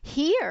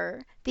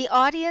 Here, the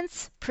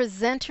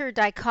audience-presenter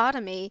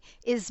dichotomy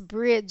is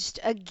bridged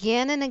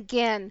again and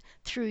again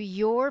through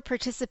your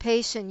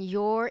participation,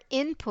 your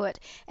input,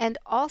 and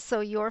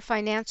also your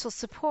financial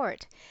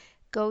support.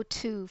 Go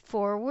to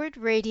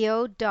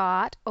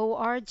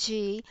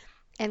forwardradio.org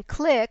and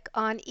click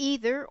on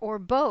either or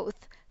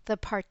both the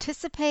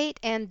Participate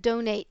and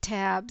Donate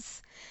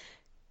tabs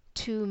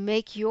to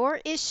make your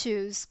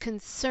issues,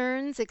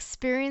 concerns,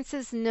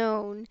 experiences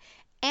known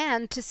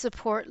and to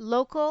support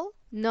local,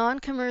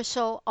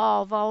 non-commercial,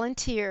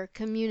 all-volunteer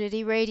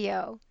community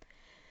radio.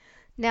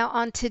 Now,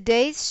 on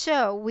today's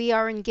show, we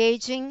are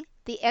engaging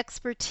the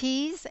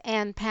expertise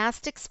and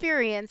past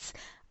experience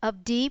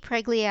of Dee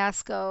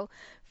Pregliasco,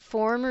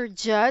 former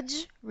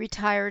judge,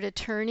 retired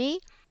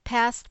attorney,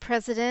 past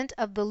president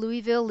of the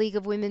Louisville League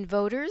of Women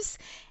Voters,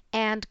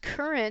 and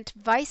current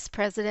vice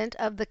president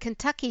of the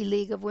Kentucky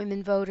League of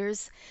Women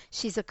Voters.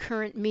 She's a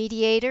current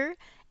mediator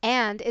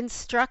and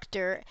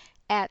instructor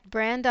at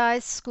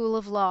Brandeis School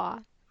of Law.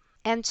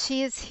 And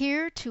she is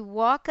here to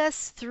walk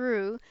us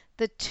through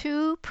the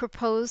two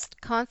proposed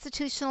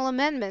constitutional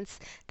amendments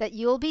that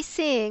you'll be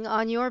seeing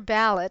on your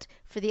ballot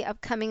for the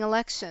upcoming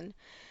election.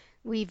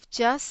 We've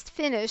just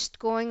finished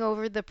going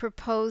over the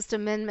proposed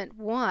Amendment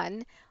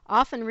 1,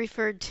 often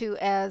referred to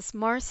as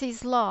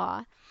Marcy's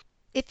Law.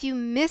 If you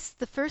missed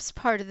the first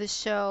part of the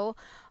show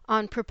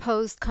on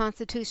proposed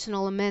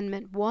constitutional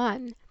Amendment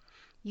 1,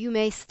 you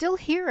may still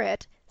hear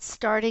it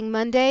starting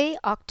Monday,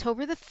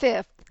 October the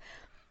 5th,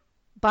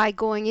 by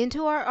going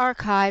into our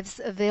archives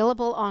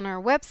available on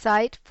our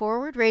website,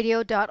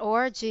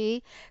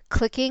 forwardradio.org,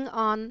 clicking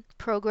on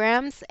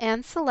Programs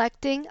and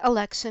selecting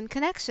Election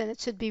Connection. It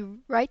should be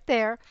right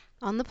there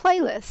on the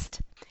playlist.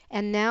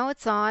 And now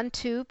it's on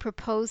to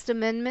Proposed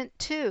Amendment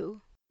 2.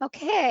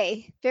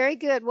 Okay, very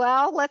good.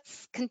 Well,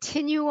 let's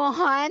continue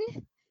on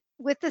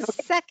with the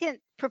second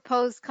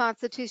proposed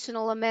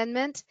constitutional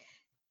amendment,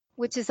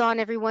 which is on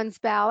everyone's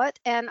ballot,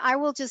 and I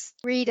will just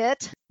read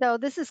it. So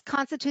this is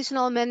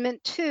Constitutional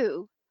Amendment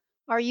 2.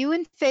 Are you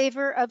in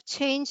favor of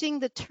changing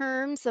the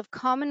terms of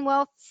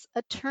Commonwealth's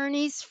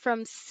attorneys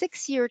from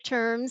 6-year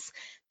terms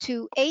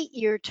to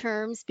 8-year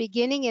terms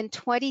beginning in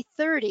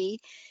 2030,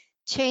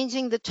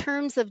 changing the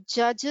terms of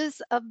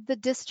judges of the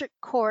district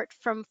court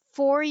from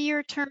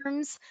 4-year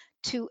terms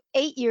to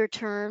 8-year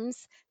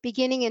terms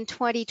beginning in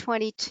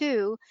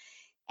 2022,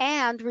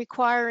 and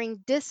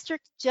requiring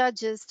district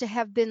judges to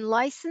have been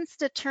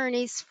licensed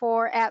attorneys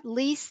for at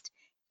least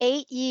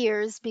 8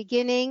 years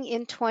beginning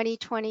in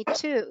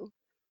 2022.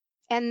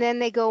 And then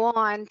they go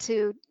on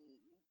to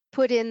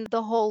put in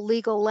the whole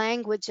legal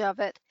language of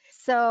it.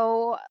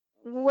 So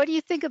what do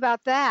you think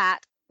about that?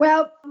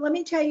 Well, let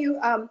me tell you,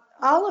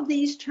 all of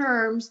these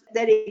terms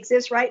that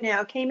exist right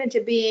now came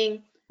into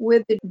being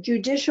with the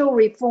judicial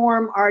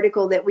reform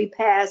article that we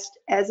passed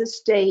as a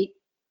state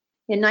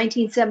in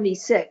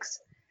 1976.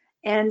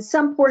 And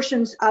some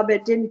portions of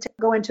it didn't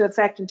go into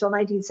effect until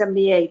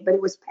 1978, but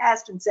it was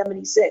passed in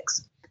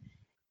 76.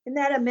 In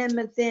that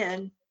amendment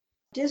then,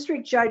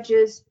 district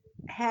judges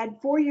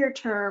had 4-year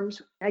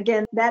terms.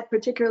 Again, that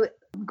particular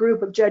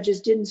group of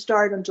judges didn't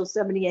start until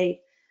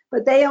 78,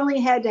 but they only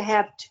had to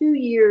have 2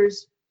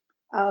 years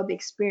of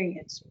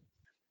experience.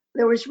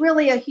 There was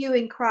really a hue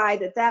and cry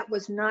that that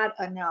was not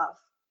enough.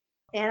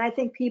 And I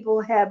think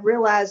people have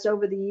realized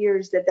over the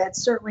years that that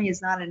certainly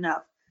is not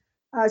enough.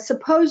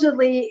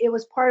 Supposedly, it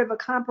was part of a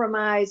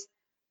compromise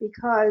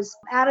because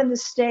out in the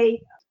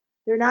state,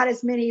 there are not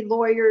as many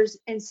lawyers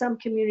in some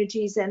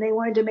communities, and they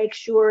wanted to make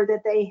sure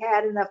that they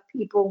had enough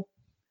people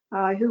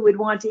who would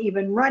want to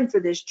even run for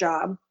this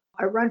job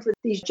or run for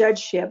these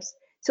judgeships.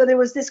 So there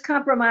was this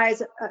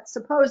compromise,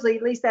 supposedly,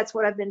 at least that's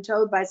what I've been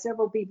told by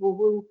several people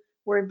who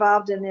were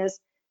involved in this.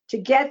 To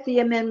get the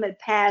amendment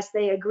passed,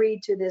 they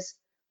agreed to this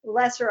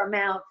lesser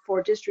amount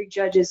for district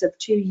judges of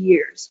 2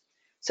 years.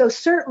 So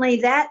certainly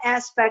that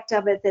aspect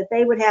of it, that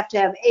they would have to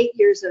have 8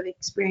 years of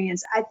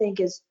experience, I think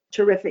is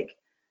terrific.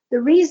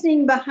 The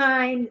reasoning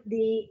behind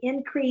the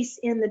increase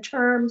in the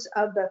terms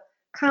of the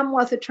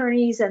Commonwealth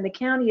attorneys and the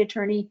county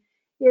attorney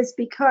is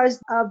because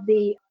of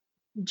the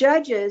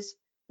judges,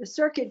 the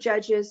circuit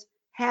judges,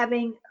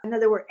 having, in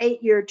other words,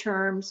 8-year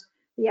terms.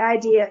 The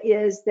idea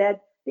is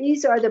that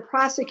these are the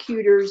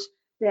prosecutors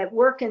that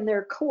work in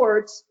their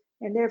courts,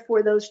 and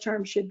therefore those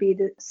terms should be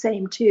the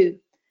same too.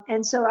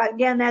 And so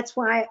again, that's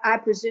why I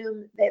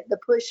presume that the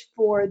push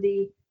for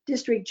the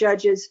district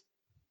judges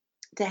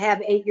to have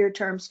 8-year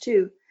terms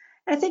too.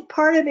 And I think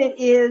part of it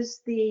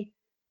is the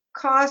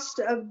cost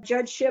of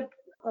judgeship.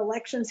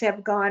 Elections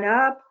have gone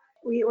up.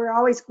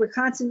 We're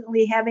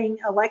constantly having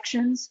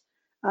elections.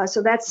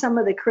 So that's some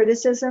of the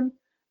criticism.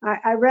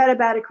 I read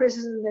about a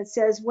criticism that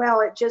says,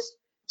 well, it just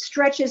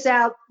stretches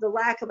out the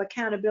lack of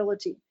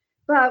accountability.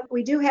 But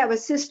we do have a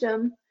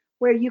system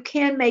where you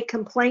can make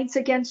complaints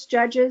against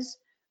judges.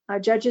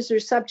 Judges are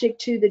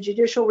subject to the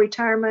Judicial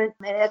Retirement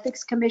and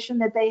Ethics Commission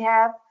that they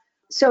have.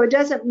 So it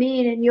doesn't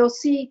mean, and you'll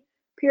see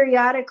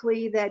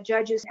periodically that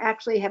judges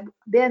actually have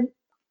been,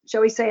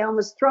 shall we say,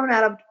 almost thrown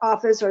out of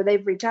office, or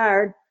they've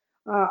retired,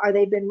 or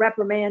they've been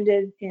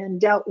reprimanded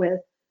and dealt with.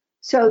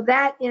 So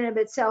that in of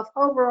itself,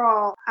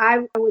 overall,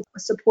 I would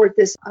support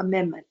this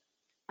amendment.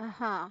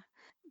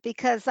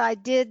 Because I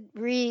did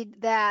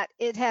read that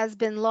it has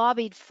been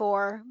lobbied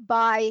for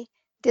by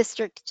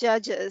district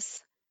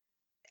judges.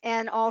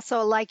 And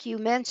also, like you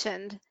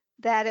mentioned,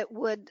 that it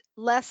would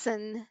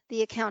lessen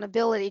the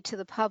accountability to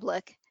the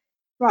public.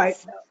 Right.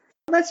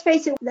 Let's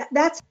face it,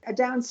 that's a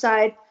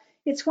downside.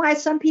 It's why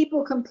some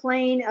people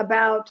complain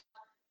about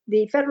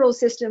the federal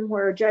system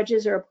where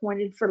judges are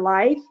appointed for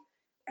life.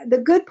 The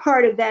good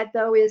part of that,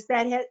 though, is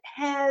that it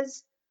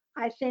has,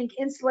 I think,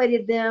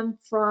 insulated them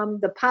from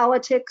the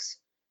politics,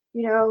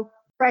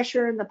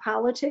 pressure in the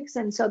politics.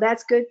 And so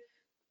that's good.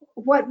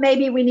 What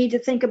maybe we need to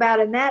think about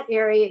in that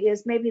area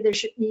is maybe there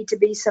should need to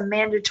be some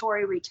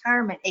mandatory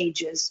retirement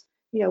ages.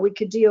 We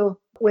could deal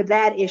with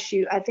that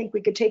issue. I think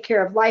we could take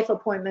care of life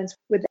appointments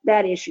with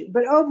that issue.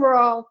 But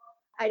overall,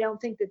 I don't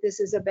think that this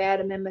is a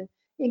bad amendment.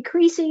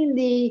 Increasing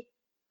the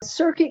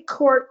circuit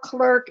court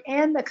clerk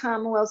and the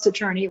Commonwealth's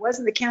attorney, it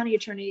wasn't the county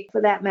attorney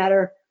for that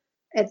matter,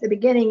 at the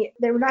beginning,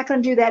 they were not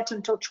going to do that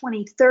until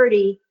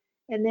 2030.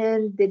 And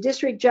then the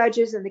district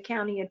judges and the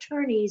county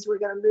attorneys were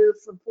going to move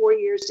from 4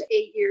 years to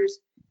 8 years.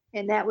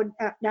 And that would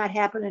not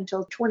happen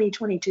until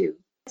 2022,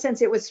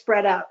 since it was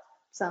spread out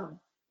some.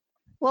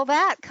 Well,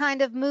 that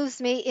kind of moves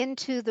me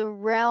into the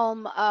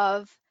realm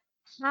of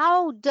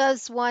how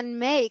does one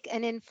make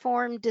an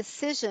informed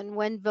decision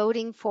when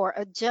voting for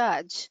a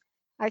judge?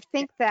 I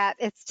think that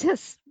it's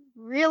just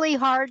really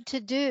hard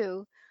to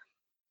do.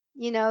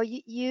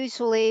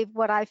 Usually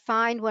what I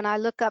find when I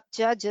look up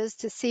judges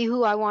to see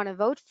who I want to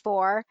vote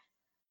for,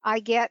 I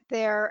get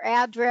their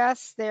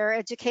address, their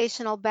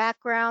educational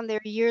background, their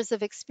years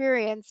of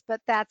experience,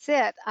 but that's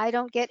it. I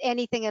don't get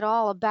anything at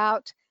all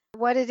about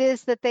what it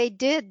is that they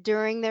did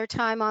during their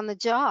time on the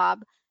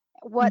job,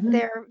 what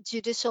their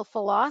judicial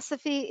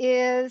philosophy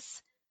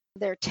is,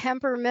 their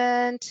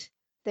temperament,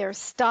 their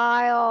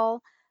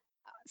style.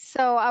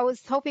 So I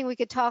was hoping we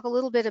could talk a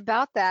little bit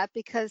about that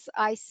because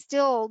I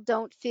still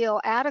don't feel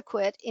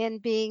adequate in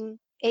being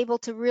able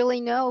to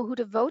really know who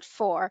to vote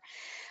for.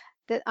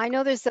 I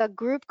know there's a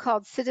group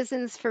called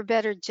Citizens for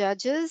Better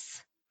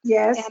Judges.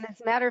 Yes. And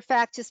as a matter of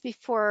fact, just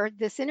before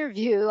this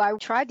interview, I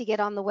tried to get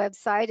on the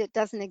website. It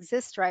doesn't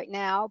exist right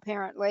now,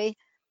 apparently.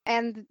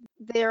 And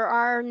there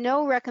are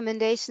no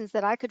recommendations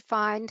that I could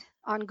find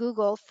on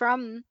Google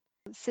from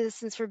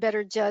Citizens for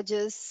Better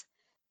Judges.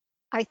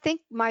 I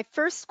think my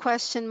first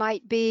question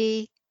might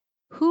be,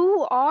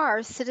 who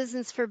are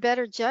Citizens for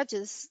Better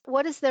Judges?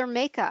 What is their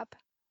makeup?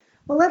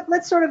 Well,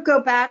 let's sort of go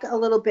back a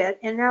little bit.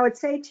 And I would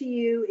say to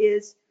you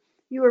is,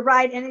 you were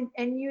right.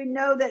 And you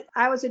know that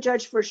I was a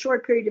judge for a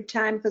short period of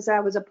time because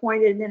I was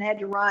appointed and then had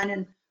to run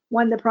and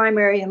won the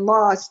primary and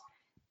lost.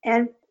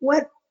 And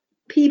what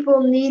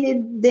people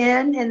needed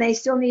then, and they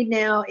still need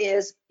now,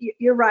 is,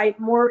 you're right,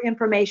 more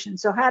information.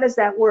 So how does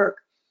that work?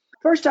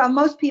 First off,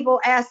 most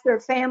people ask their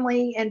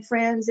family and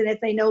friends, and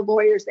if they know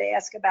lawyers, they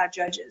ask about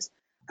judges.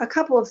 A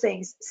couple of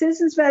things.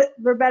 Citizens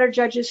for Better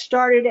Judges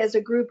started as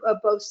a group of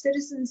both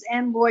citizens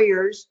and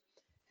lawyers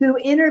who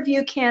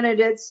interview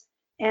candidates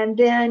and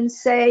then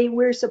say,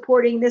 we're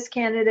supporting this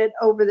candidate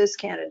over this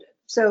candidate.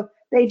 So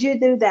they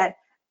do that.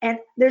 And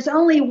there's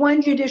only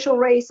one judicial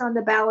race on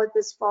the ballot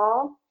this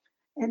fall,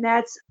 and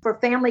that's for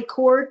family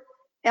court.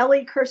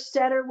 Ellie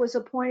Kerstetter was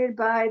appointed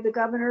by the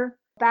governor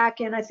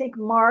back in, I think,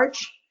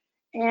 March.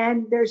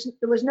 And there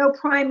was no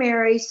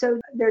primary,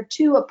 so there are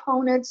two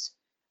opponents,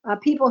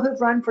 people who've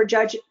run for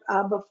judge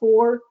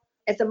before.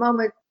 At the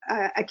moment,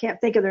 I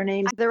can't think of their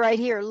names. They're right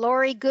here,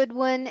 Lori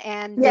Goodwin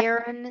and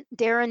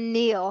Darren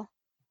Neal.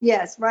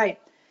 Yes, right.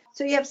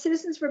 So you have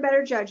Citizens for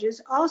Better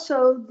Judges.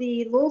 Also,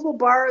 the Louisville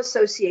Bar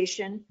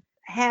Association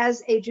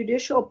has a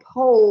judicial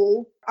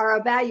poll, or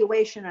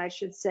evaluation, I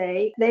should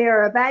say. They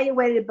are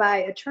evaluated by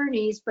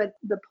attorneys, but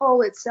the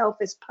poll itself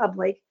is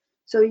public,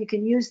 so you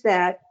can use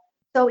that.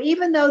 So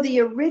even though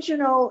the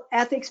original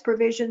ethics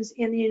provisions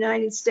in the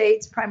United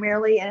States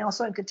primarily, and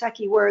also in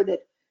Kentucky, were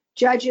that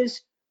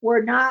judges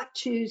were not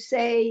to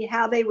say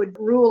how they would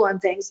rule on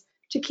things,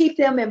 to keep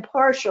them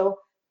impartial,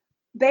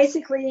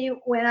 basically,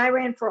 when I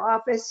ran for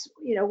office,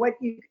 what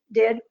you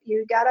did,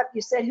 you got up,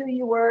 you said who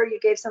you were, you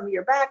gave some of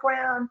your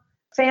background,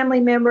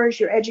 family members,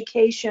 your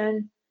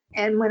education.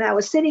 And when I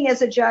was sitting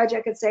as a judge,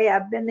 I could say,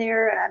 I've been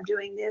there and I'm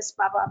doing this,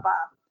 blah, blah, blah.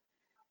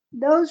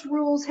 Those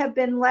rules have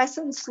been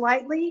lessened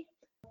slightly.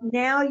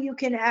 Now you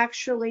can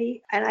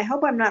actually, and I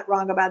hope I'm not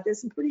wrong about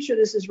this, I'm pretty sure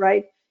this is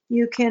right,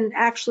 you can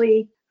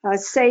actually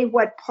say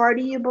what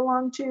party you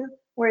belong to,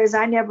 whereas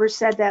I never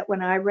said that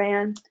when I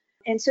ran.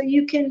 And so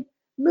you can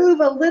move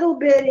a little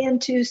bit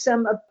into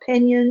some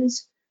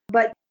opinions,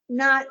 but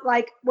not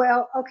like,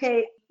 well,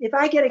 okay, if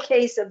I get a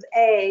case of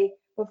A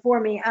before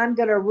me, I'm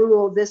going to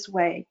rule this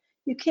way.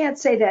 You can't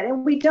say that.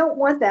 And we don't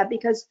want that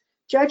because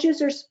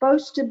judges are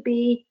supposed to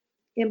be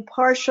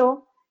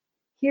impartial,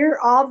 hear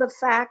all the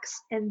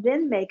facts, and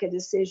then make a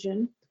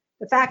decision,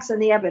 the facts and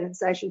the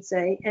evidence, I should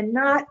say, and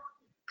not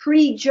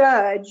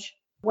prejudge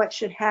what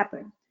should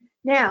happen.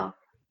 Now,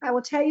 I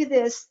will tell you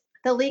this,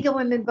 the League of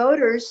Women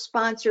Voters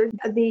sponsored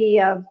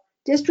the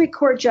district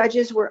court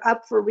judges were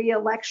up for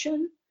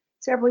re-election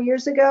several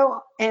years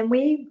ago, and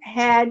we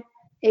had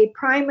a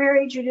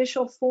primary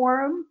judicial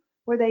forum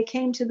where they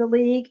came to the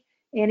league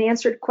and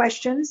answered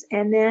questions.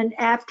 And then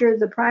after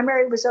the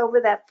primary was over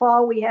that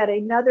fall, we had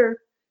another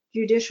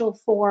judicial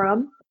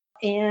forum.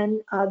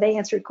 and they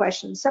answered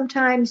questions.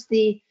 Sometimes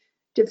the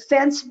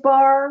defense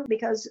bar,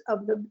 because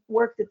of the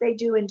work that they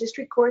do in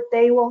district court,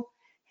 they will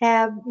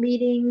have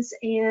meetings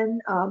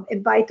and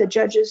invite the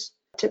judges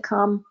to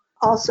come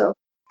also.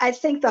 I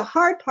think the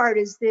hard part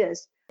is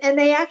this, and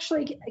they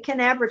actually can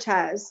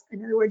advertise.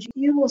 In other words,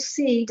 you will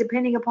see,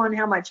 depending upon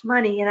how much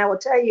money, and I will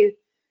tell you,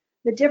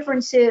 the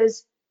difference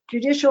is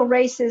judicial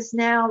races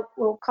now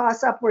will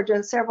cost upwards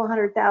of several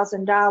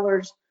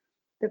 $100,000.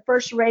 The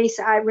first race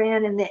I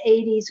ran in the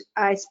 80s,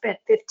 I spent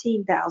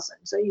 $15,000.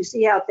 So you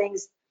see how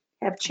things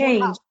have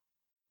changed. Wow.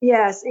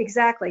 Yes,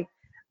 exactly.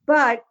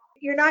 But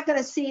you're not going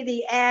to see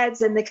the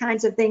ads and the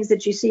kinds of things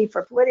that you see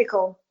for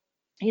political,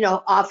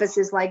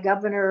 offices like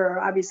governor or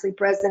obviously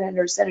president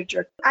or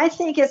senator. I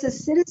think as a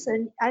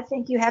citizen, I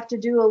think you have to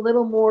do a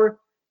little more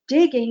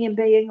digging and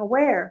being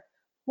aware.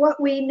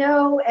 What we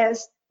know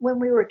as when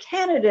we were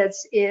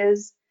candidates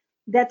is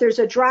that there's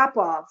a drop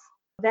off.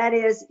 That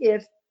is,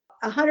 if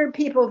 100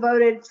 people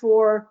voted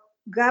for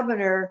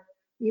governor,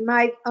 you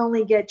might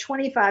only get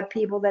 25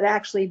 people that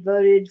actually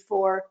voted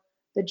for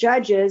the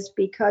judges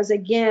because,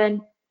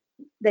 again,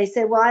 they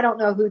said, well, I don't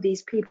know who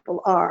these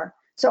people are.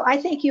 So I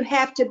think you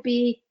have to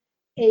be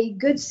a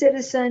good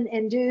citizen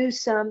and do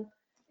some,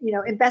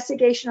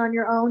 investigation on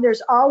your own.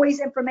 There's always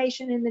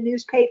information in the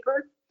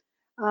newspaper.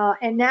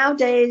 And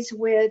nowadays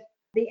with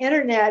the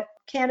internet,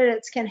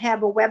 candidates can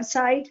have a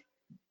website,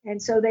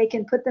 and so they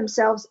can put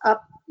themselves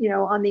up,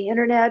 on the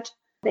internet.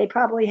 They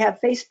probably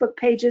have Facebook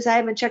pages. I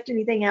haven't checked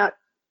anything out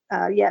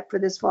yet for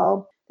this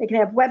fall. They can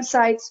have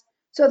websites.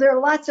 So there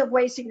are lots of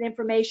ways to get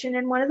information,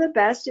 and one of the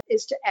best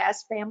is to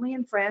ask family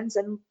and friends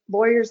and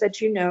lawyers that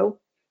you know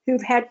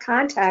who've had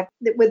contact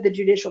with the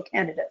judicial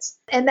candidates,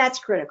 and that's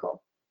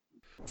critical.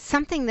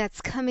 Something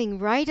that's coming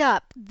right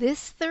up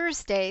this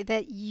Thursday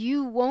that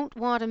you won't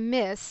want to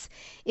miss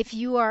if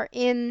you are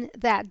in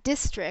that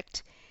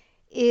district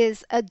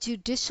is a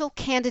judicial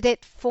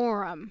candidate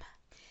forum.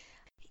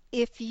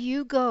 If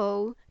you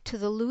go to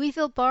the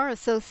Louisville Bar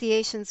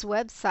Association's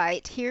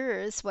website,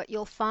 here's what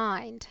you'll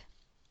find.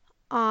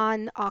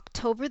 On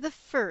October the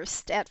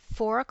 1st at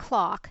 4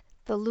 o'clock,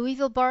 the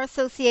Louisville Bar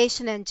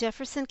Association and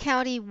Jefferson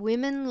County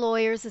Women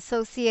Lawyers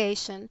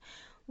Association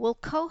will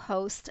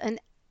co-host an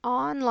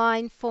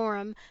online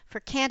forum for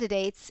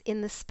candidates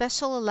in the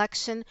special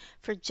election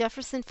for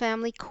Jefferson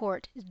Family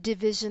Court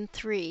Division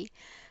 3.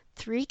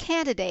 3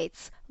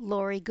 candidates,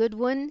 Lori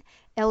Goodwin,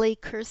 Ellie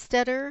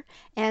Kerstetter,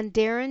 and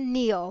Darren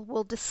Neal,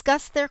 will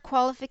discuss their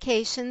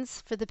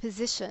qualifications for the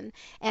position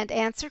and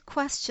answer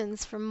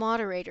questions from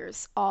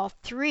moderators. All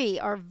 3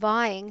 are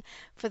vying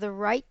for the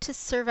right to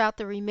serve out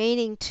the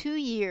remaining 2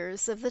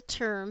 years of the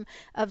term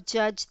of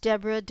Judge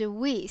Deborah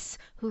DeWeese,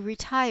 who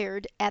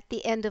retired at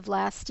the end of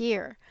last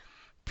year.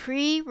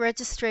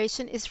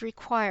 Pre-registration is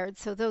required,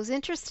 so those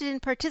interested in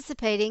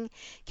participating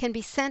can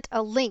be sent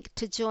a link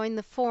to join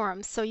the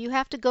forum. So you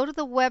have to go to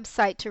the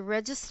website to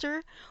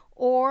register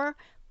or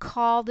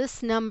call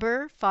this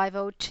number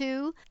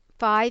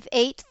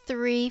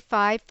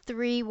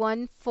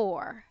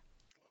 502-583-5314.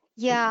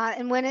 Yeah,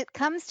 and when it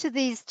comes to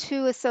these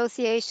 2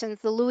 associations,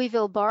 the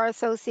Louisville Bar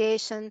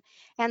Association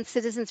and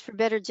Citizens for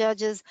Better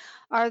Judges,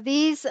 are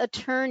these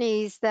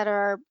attorneys that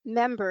are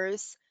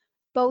members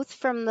both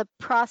from the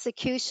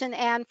prosecution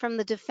and from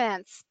the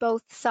defense,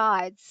 both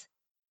sides?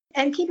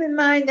 And keep in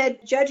mind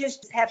that judges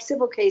have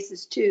civil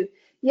cases too.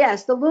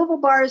 Yes, the Louisville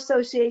Bar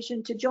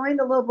Association, to join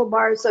the Louisville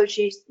Bar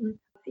Association,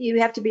 you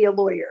have to be a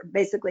lawyer,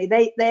 basically.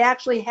 They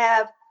actually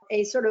have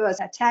a sort of an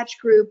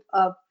attached group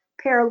of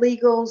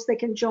paralegals that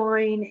can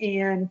join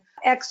and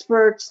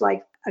experts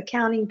like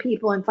accounting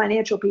people and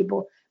financial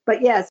people.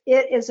 But yes,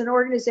 it is an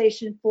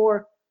organization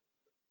for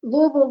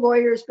Louisville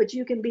lawyers, but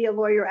you can be a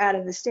lawyer out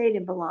of the state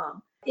and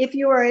belong. If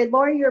you are a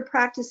lawyer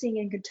practicing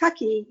in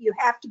Kentucky, you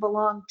have to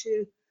belong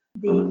to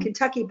the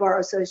Kentucky Bar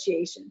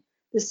Association.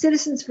 The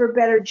Citizens for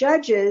Better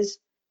Judges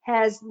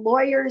has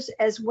lawyers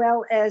as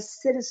well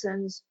as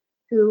citizens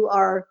who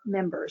are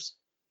members.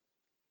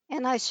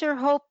 And I sure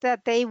hope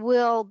that they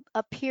will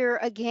appear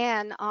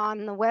again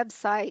on the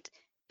website,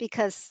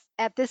 because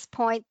at this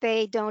point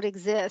they don't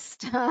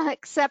exist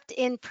except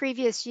in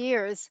previous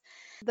years.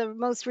 The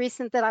most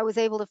recent that I was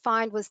able to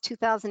find was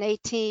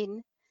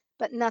 2018,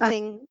 but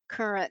nothing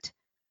current.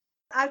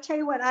 I'll tell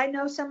you what, I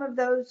know some of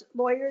those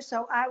lawyers,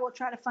 so I will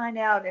try to find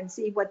out and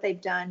see what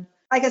they've done.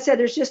 Like I said,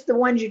 there's just the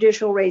one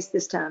judicial race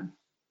this time.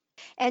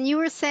 And you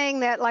were saying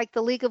that like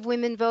the League of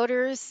Women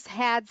Voters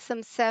had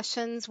some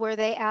sessions where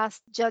they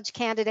asked judge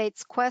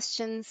candidates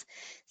questions.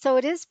 So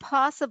it is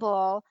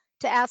possible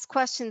to ask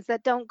questions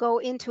that don't go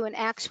into an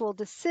actual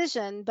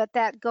decision, but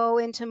that go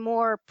into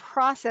more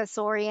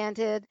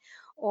process-oriented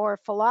or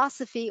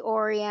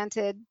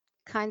philosophy-oriented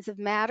kinds of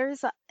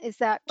matters. Is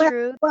that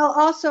true? Well,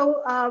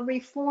 also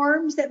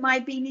reforms that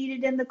might be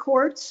needed in the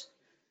courts.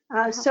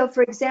 So,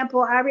 for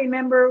example, I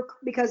remember,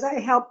 because I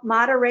helped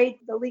moderate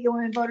the League of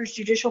Women Voters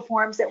judicial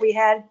forums that we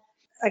had,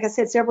 like I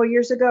said, several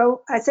years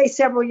ago. I say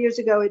several years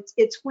ago.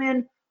 It's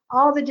when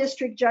all the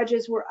district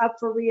judges were up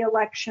for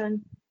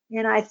re-election,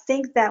 and I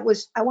think that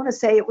was, I want to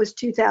say it was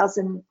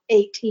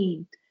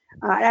 2018.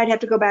 I'd have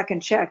to go back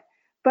and check.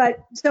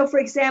 But so, for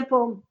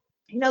example,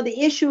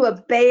 the issue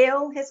of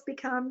bail has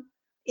become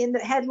in the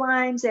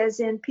headlines, as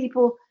in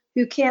people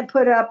who can't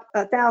put up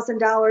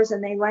 $1,000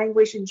 and they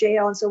languish in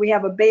jail. And so we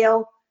have a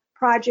bail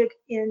project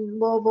in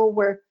Louisville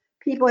where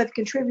people have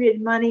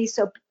contributed money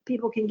so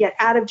people can get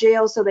out of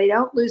jail so they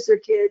don't lose their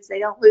kids, they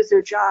don't lose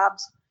their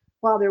jobs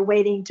while they're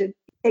waiting to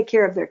take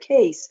care of their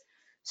case.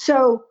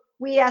 So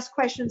we ask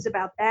questions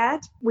about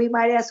that. We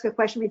might ask a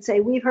question, we'd say,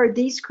 we've heard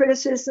these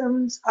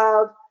criticisms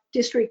of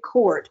district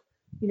court.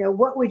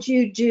 What would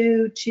you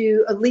do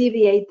to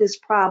alleviate this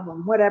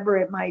problem, whatever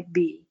it might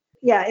be?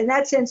 Yeah, in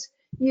that sense,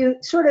 you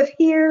sort of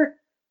hear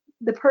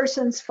the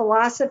person's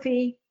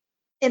philosophy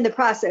in the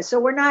process. So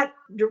we're not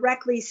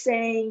directly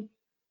saying,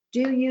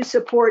 do you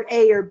support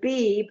A or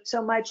B,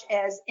 so much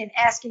as in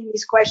asking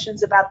these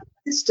questions about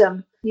the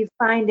system, you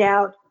find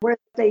out where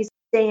they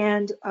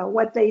stand,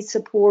 what they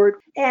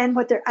support, and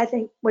I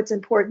think what's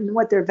important,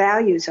 what their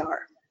values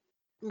are.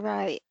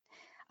 Right.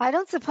 I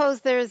don't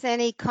suppose there's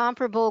any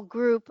comparable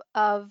group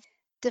of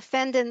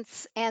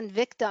defendants and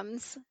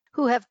victims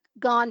who have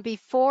gone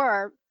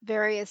before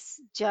various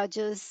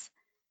judges.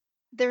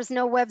 There's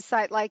no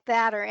website like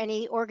that or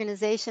any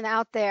organization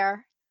out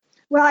there.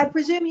 Well, I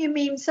presume you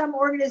mean some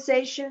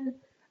organization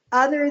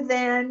other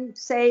than,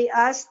 say,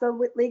 us,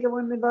 the League of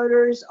Women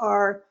Voters,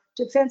 or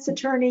defense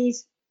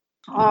attorneys,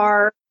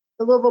 or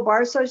the Louisville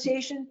Bar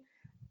Association.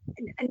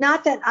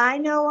 Not that I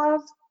know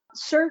of.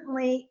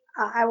 Certainly,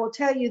 I will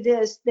tell you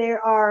this,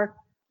 there are,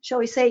 shall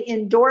we say,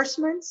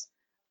 endorsements.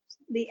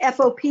 The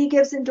FOP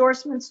gives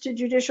endorsements to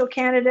judicial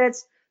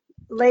candidates.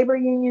 Labor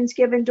unions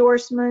give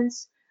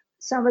endorsements.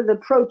 Some of the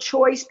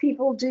pro-choice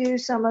people do.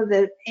 Some of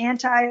the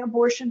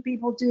anti-abortion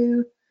people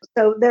do.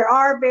 So there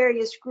are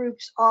various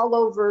groups all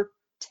over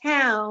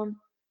town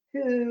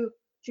who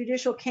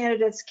judicial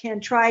candidates can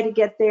try to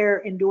get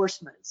their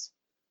endorsements.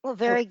 Well,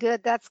 very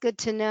good. That's good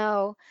to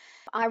know.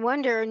 I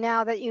wonder,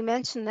 now that you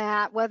mention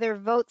that, whether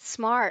Vote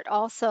Smart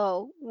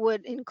also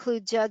would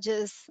include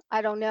judges.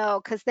 I don't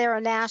know, because they're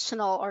a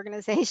national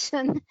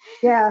organization.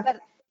 Yeah. But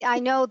I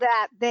know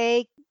that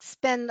they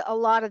spend a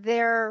lot of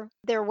their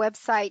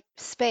website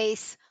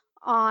space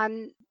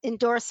on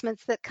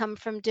endorsements that come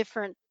from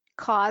different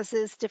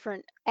causes,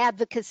 different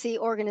advocacy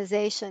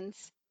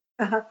organizations.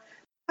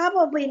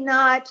 Probably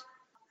not.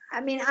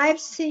 I mean, I've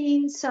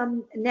seen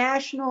some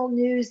national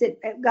news that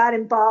got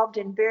involved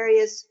in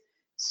various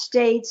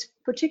states,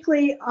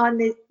 particularly on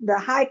the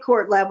high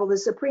court level, the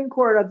Supreme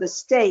Court of the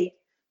state.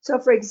 So,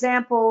 for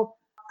example,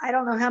 I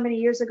don't know how many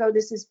years ago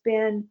this has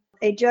been,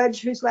 a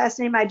judge whose last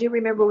name I do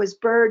remember was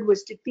Byrd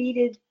was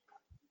defeated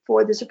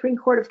for the Supreme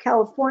Court of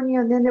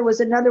California. And then there was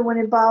another one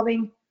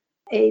involving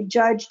a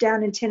judge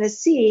down in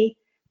Tennessee.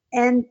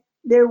 And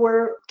there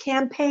were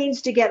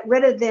campaigns to get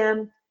rid of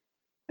them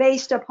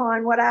based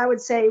upon what I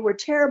would say were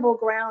terrible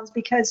grounds,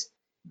 because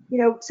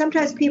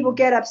sometimes people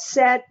get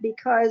upset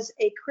because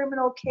a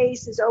criminal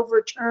case is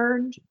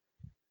overturned,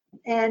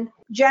 and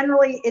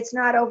generally it's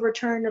not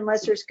overturned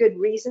unless there's good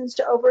reasons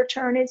to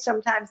overturn it.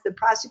 Sometimes the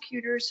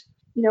prosecutors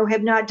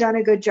have not done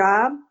a good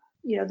job.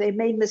 They've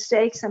made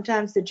mistakes.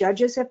 Sometimes the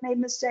judges have made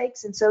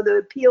mistakes, and so the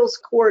appeals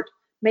court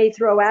may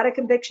throw out a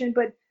conviction,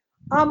 but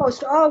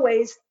almost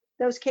always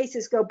those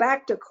cases go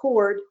back to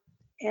court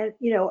and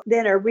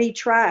then are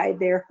retried,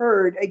 they're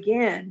heard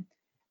again.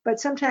 But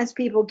sometimes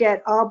people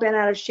get all bent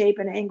out of shape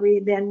and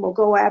angry, then will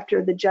go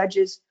after the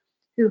judges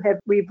who have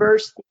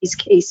reversed these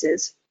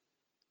cases.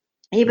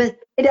 Even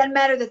it doesn't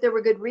matter that there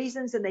were good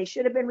reasons and they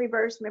should have been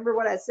reversed. Remember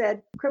what I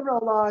said, criminal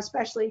law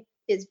especially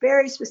is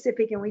very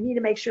specific, and we need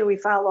to make sure we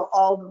follow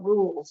all the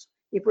rules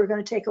if we're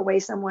going to take away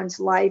someone's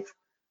life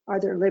or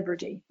their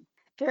liberty.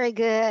 Very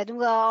good.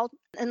 Well,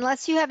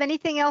 unless you have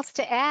anything else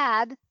to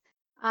add,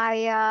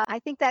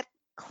 I think that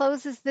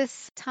closes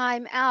this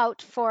time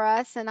out for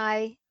us, and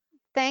I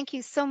thank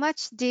you so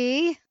much,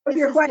 Dee.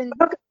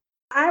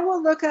 I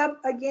will look up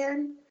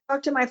again,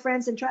 talk to my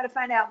friends, and try to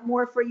find out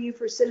more for you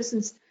for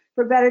Citizens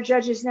for Better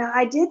Judges. Now,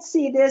 I did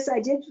see this. I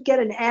did get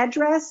an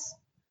address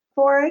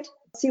for it.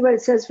 See what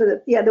it says for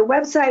the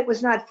website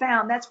was not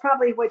found. That's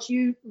probably what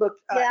you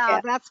looked at.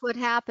 Yeah, that's what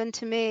happened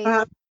to me.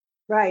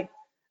 Right.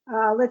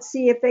 Let's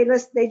see if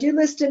they do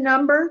list a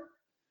number.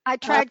 I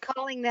tried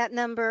calling that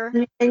number.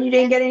 And you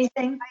didn't get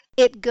anything?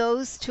 It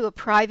goes to a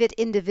private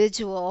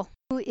individual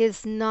who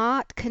is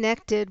not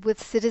connected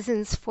with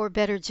Citizens for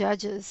Better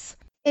Judges.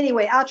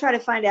 Anyway, I'll try to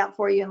find out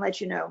for you and let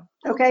you know.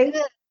 Okay?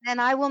 Good.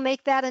 And I will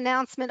make that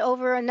announcement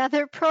over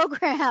another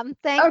program.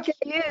 Thank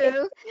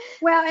you.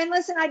 Well, and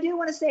listen, I do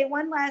want to say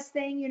one last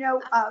thing.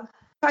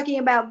 Talking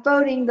about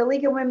voting, the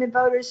League of Women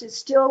Voters is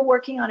still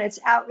working on its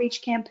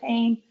outreach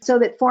campaign so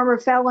that former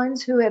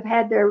felons who have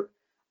had their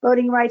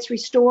voting rights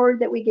restored,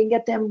 that we can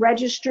get them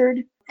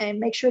registered and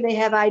make sure they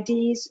have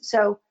IDs.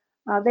 So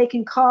they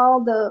can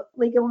call the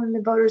League of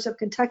Women Voters of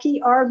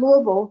Kentucky or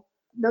Louisville.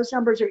 Those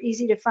numbers are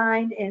easy to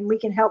find, and we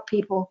can help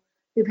people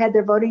who've had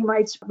their voting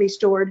rights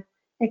restored.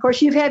 And of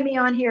course, you've had me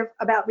on here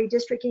about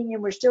redistricting,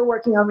 and we're still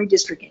working on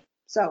redistricting.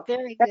 So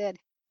very good.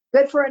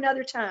 Good for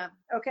another time.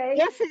 Okay.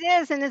 Yes,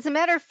 it is. And as a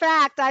matter of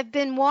fact, I've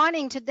been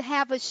wanting to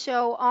have a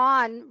show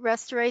on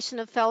restoration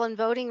of felon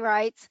voting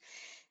rights.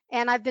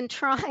 And I've been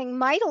trying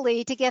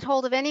mightily to get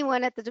hold of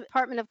anyone at the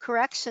Department of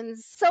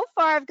Corrections. So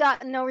far, I've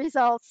gotten no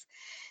results.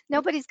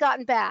 Nobody's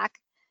gotten back.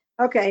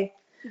 Okay.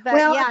 But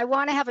Well, yeah, I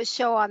want to have a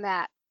show on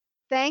that.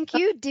 Thank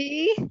you,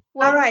 Dee.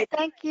 all right.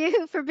 Thank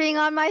you for being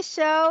on my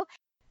show.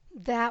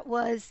 That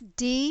was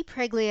Dee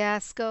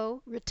Pregliasco,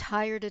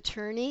 retired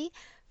attorney,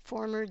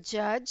 former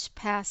judge,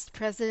 past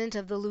president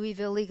of the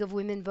Louisville League of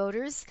Women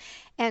Voters,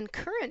 and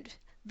current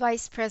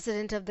vice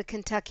president of the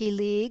Kentucky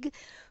League,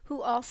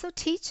 who also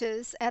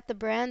teaches at the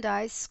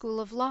Brandeis School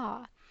of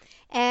Law.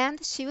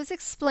 And she was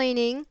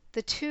explaining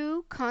the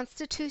two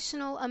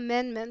constitutional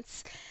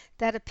amendments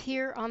that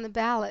appear on the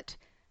ballot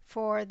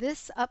for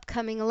this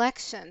upcoming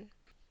election.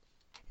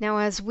 Now,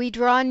 as we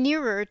draw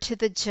nearer to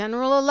the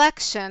general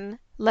election,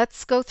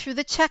 let's go through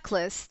the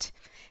checklist.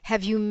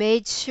 Have you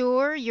made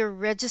sure you're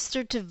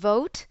registered to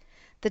vote?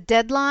 The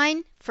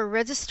deadline for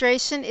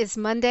registration is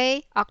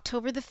Monday,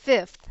 October the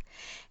 5th.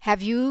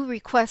 Have you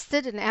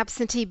requested an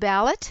absentee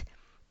ballot?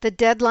 The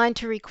deadline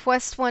to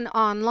request one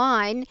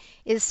online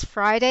is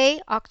Friday,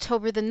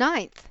 October the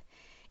 9th.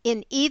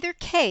 In either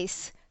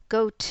case,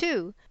 go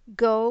to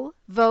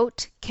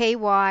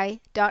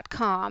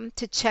govoteky.com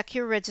to check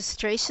your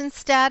registration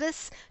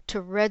status, to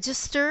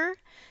register,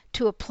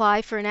 to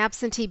apply for an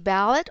absentee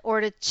ballot,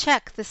 or to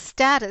check the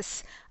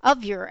status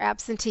of your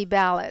absentee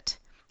ballot.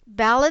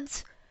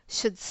 Ballots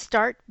should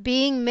start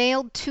being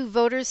mailed to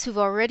voters who've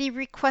already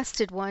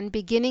requested one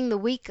beginning the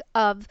week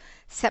of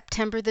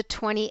September the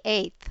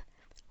 28th.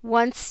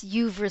 Once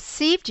you've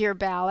received your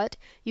ballot,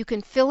 you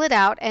can fill it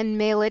out and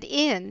mail it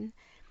in.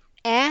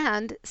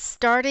 And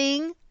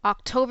starting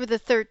October the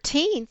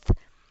 13th,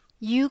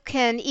 you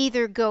can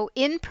either go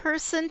in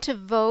person to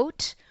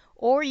vote,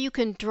 or you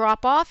can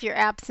drop off your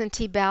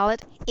absentee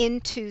ballot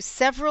into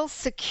several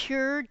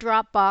secure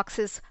drop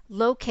boxes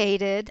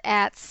located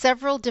at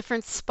several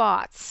different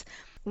spots.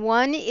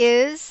 One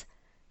is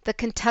the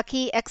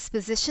Kentucky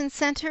Exposition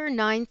Center,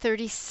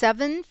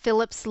 937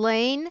 Phillips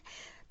Lane,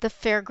 the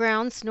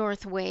Fairgrounds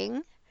North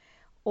Wing,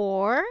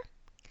 or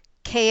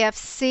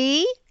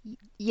KFC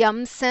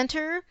Yum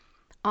Center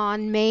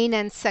on Main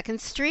and 2nd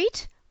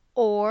Street,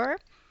 or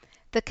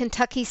the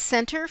Kentucky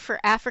Center for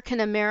African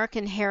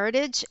American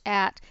Heritage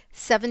at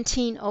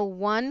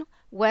 1701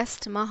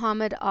 West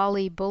Muhammad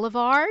Ali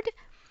Boulevard,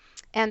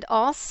 and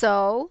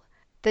also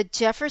the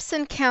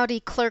Jefferson County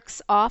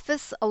Clerk's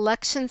Office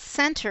Election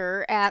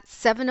Center at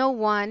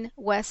 701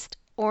 West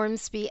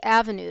Ormsby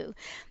Avenue.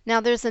 Now,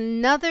 there's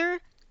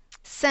another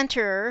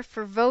center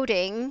for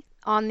voting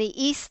on the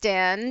east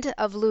end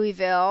of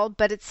Louisville,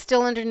 but it's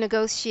still under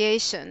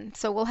negotiation.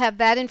 So we'll have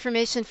that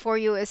information for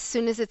you as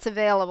soon as it's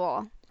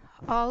available.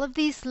 All of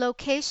these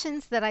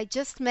locations that I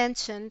just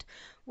mentioned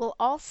will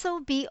also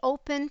be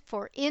open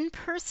for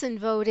in-person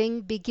voting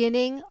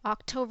beginning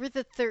October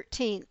the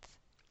 13th.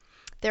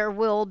 There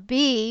will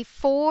be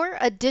 4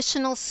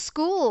 additional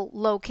school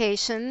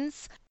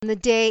locations on the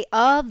day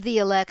of the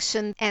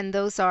election, and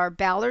those are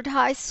Ballard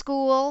High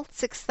School,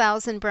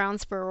 6000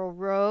 Brownsboro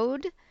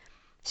Road,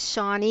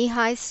 Shawnee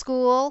High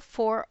School,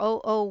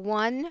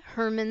 4001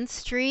 Herman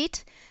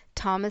Street,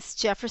 Thomas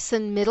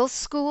Jefferson Middle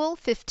School,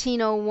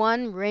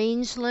 1501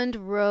 Rangeland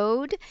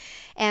Road,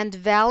 and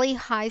Valley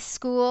High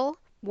School,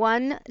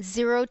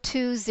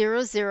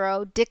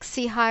 10200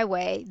 Dixie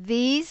Highway.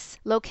 These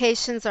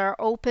locations are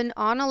open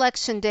on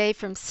Election Day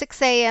from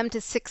 6 a.m. to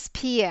 6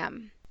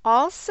 p.m.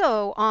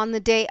 Also, on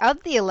the day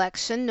of the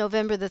election,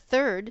 November the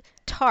 3rd,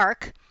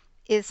 TARC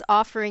is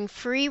offering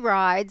free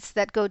rides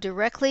that go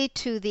directly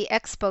to the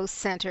Expo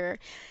Center.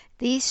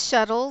 These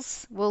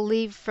shuttles will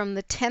leave from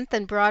the 10th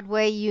and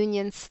Broadway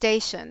Union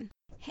Station.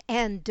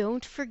 And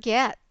don't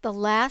forget, the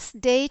last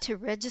day to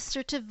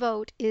register to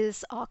vote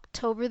is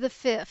October the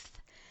 5th.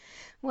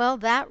 Well,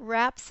 that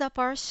wraps up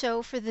our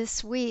show for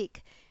this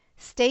week.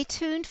 Stay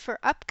tuned for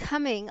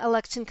upcoming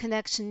Election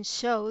Connection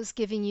shows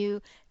giving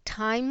you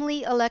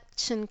timely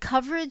election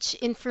coverage,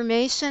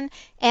 information,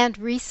 and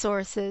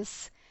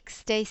resources.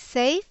 Stay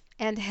safe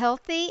and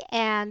healthy,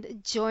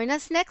 and join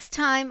us next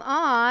time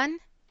on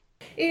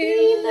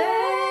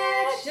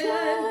Election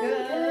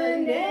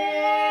Connect.